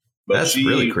 But that's she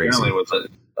really crazy. Apparently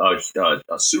was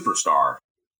a superstar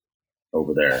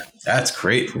over there. That's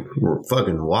great. We're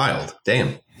fucking wild.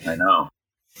 Damn. I know.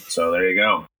 So there you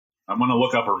go. I'm going to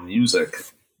look up her music.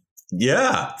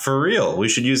 Yeah, for real. We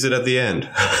should use it at the end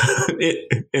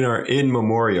in our in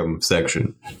memoriam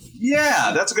section.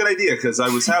 Yeah, that's a good idea because I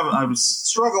was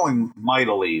struggling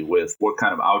mightily with what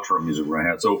kind of outro music we're going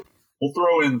to have. So We'll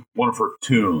throw in one of her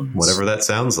tunes. Whatever that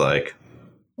sounds like.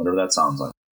 Whatever that sounds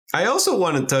like. I also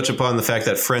want to touch upon the fact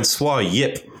that Francois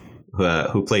Yip,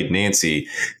 who played Nancy,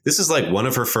 this is like one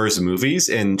of her first movies,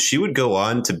 and she would go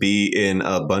on to be in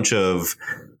a bunch of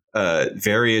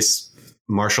various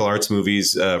martial arts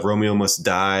movies. Romeo Must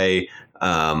Die.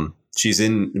 She's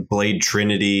in Blade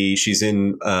Trinity. She's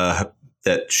in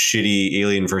that shitty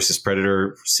Alien versus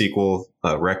Predator sequel,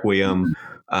 Requiem.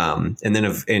 And then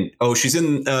she's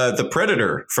in The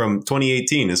Predator from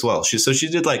 2018 as well. She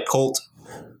did like cult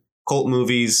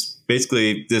movies.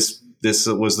 Basically, this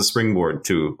was the springboard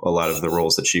to a lot of the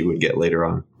roles that she would get later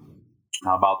on.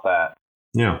 How about that?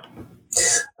 Yeah.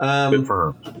 Good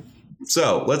for her.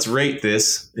 So let's rate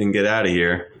this and get out of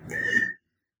here.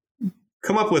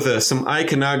 Come up with some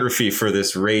iconography for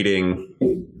this rating.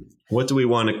 What do we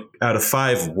want out of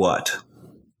 5? What?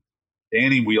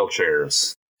 Danny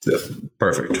wheelchairs.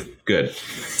 Perfect. Good.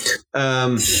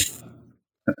 I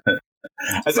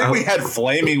think we had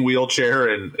flaming wheelchair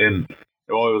in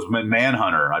it was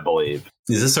Manhunter, I believe.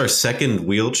 Is this our second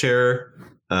wheelchair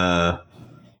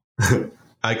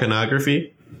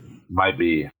iconography? Might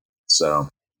be. So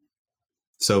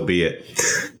be it.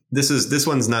 This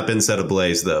one's not been set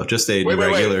ablaze though. Just a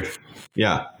regular. Wait.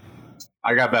 Yeah.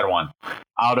 I got a better one.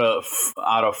 Out of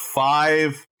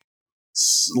 5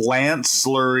 Lance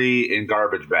slurry in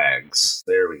garbage bags.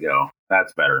 There we go.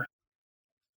 That's better.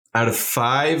 Out of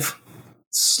 5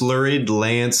 slurried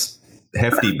Lance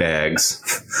hefty bags.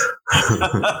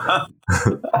 How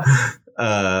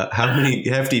many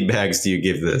hefty bags do you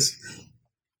give this?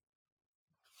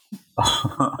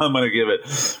 I'm going to give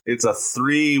it's a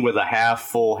 3 with a half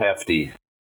full hefty.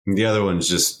 The other one's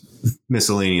just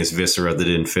miscellaneous viscera that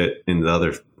didn't fit in the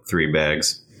other 3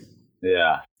 bags.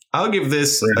 Yeah. I'll give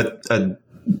this a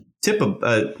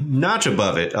notch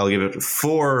above it. I'll give it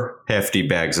 4 hefty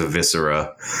bags of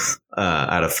viscera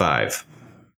out of 5.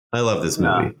 I love this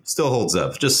movie. Yeah. Still holds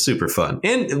up. Just super fun.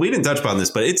 And we didn't touch upon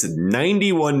this, but it's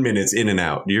 91 minutes in and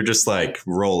out. You're just like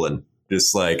rolling.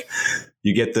 Just like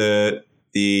you get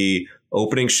the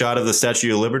opening shot of the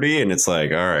Statue of Liberty, and it's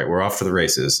like, all right, we're off to the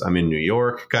races. I'm in New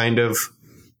York, kind of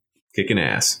kicking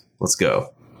ass. Let's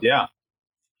go. Yeah.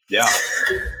 Yeah.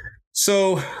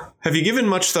 So have you given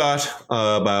much thought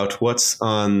about what's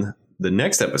on the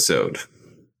next episode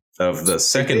of the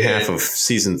second half of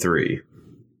season 3?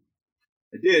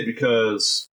 I did,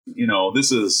 because,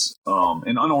 this is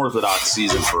an unorthodox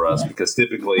season for us, because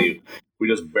typically we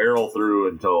just barrel through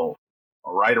until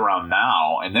right around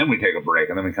now, and then we take a break,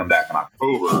 and then we come back in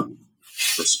October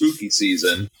for spooky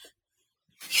season.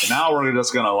 And now we're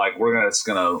just gonna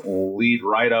lead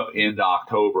right up into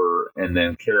October and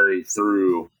then carry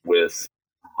through with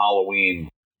Halloween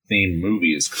themed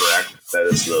movies. Correct?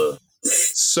 That's the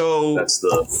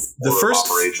first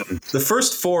operation. The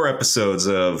first 4 episodes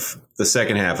of the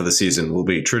second half of the season will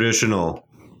be traditional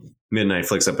Midnight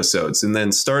Flicks episodes, and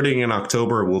then starting in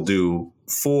October we'll do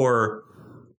 4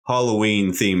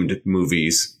 Halloween themed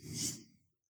movies,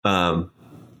 and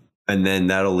then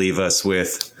that'll leave us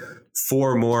with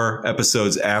 4 more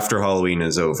episodes after Halloween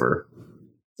is over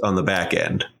on the back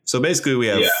end. So basically we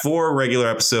have 4 regular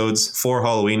episodes, 4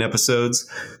 Halloween episodes,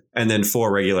 and then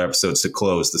 4 regular episodes to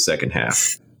close the second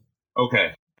half.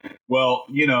 Okay. Well,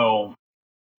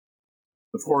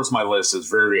 of course my list is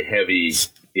very heavy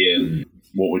in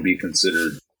what would be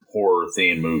considered horror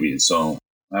themed movies. So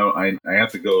I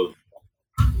have to go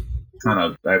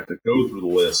through the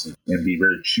list and be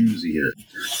very choosy here.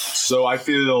 So I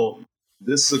feel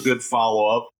this is a good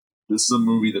follow-up. This is a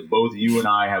movie that both you and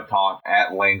I have talked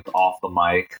at length off the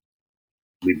mic.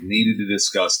 We've needed to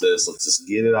discuss this. Let's just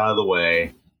get it out of the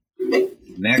way.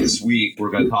 Next week,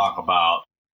 we're going to talk about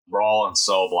Brawl in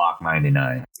Cell Block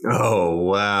 99. Oh,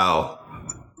 wow.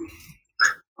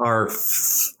 Our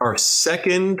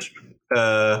second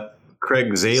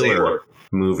Craig Zahler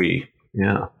movie.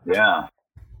 Yeah. Yeah.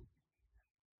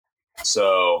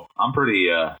 So I'm pretty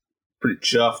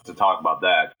chuffed to talk about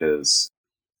that, because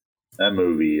that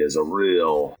movie is a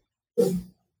real...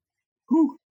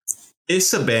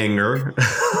 It's a banger.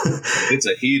 It's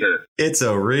a heater. It's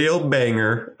a real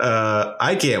banger.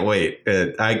 I can't wait.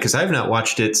 Because I've not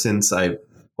watched it since I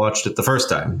watched it the first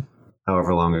time,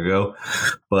 however long ago.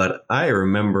 But I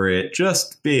remember it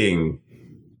just being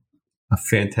a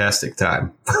fantastic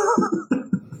time.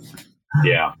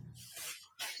 Yeah.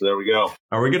 So there we go.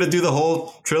 Are we going to do the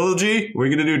whole trilogy? Are we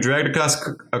going to do Dragged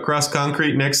Across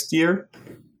Concrete next year?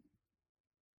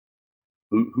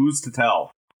 Who's to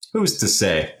tell? Who's to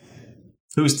say?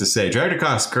 Dragged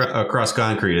Across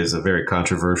Concrete is a very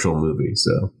controversial movie.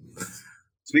 So,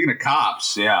 speaking of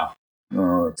cops, yeah,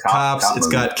 Cops. It's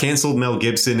got canceled Mel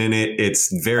Gibson in it.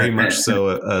 It's very much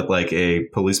so like a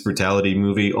police brutality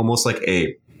movie, almost like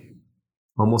a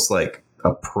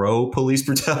pro police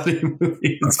brutality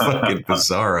movie. It's fucking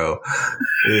bizarro.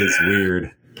 It's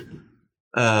weird.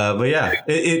 But yeah,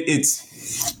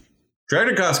 it's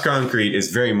Dragged Across Concrete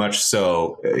is very much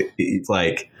so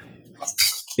like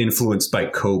influenced by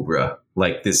Cobra,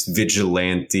 like this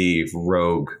vigilante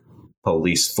rogue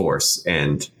police force,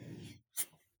 and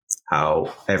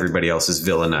how everybody else is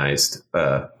villainized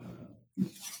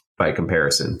by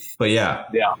comparison. But yeah,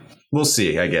 we'll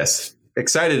see, I guess.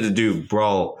 Excited to do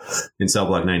Brawl in Cell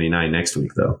Block 99 next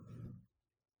week, though.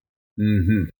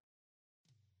 Mm-hmm.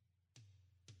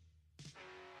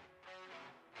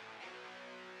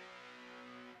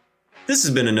 This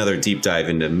has been another deep dive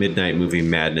into Midnight Movie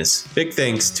Madness. Big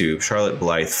thanks to Charlotte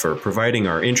Blythe for providing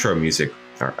our intro music.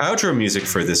 Our outro music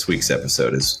for this week's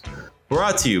episode is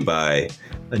brought to you by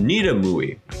Anita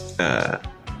Mui.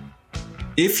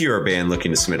 If you're a band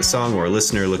looking to submit a song or a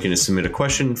listener looking to submit a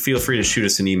question, feel free to shoot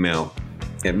us an email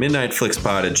at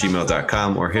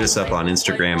midnightflixpod@gmail.com or hit us up on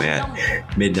Instagram at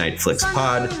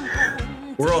midnightflixpod.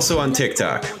 We're also on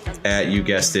TikTok at, you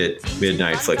guessed it,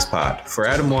 midnightflixpod. For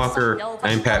Adam Walker,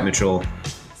 I'm Pat Mitchell.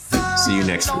 See you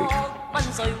next week.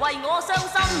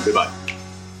 Goodbye.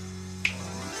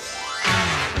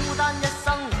 孤單一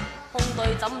生，空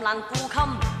對怎冷孤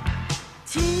襟，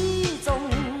始終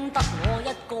得我一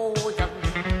個人。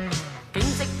景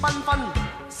色繽紛，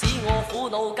使我苦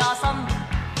惱加深。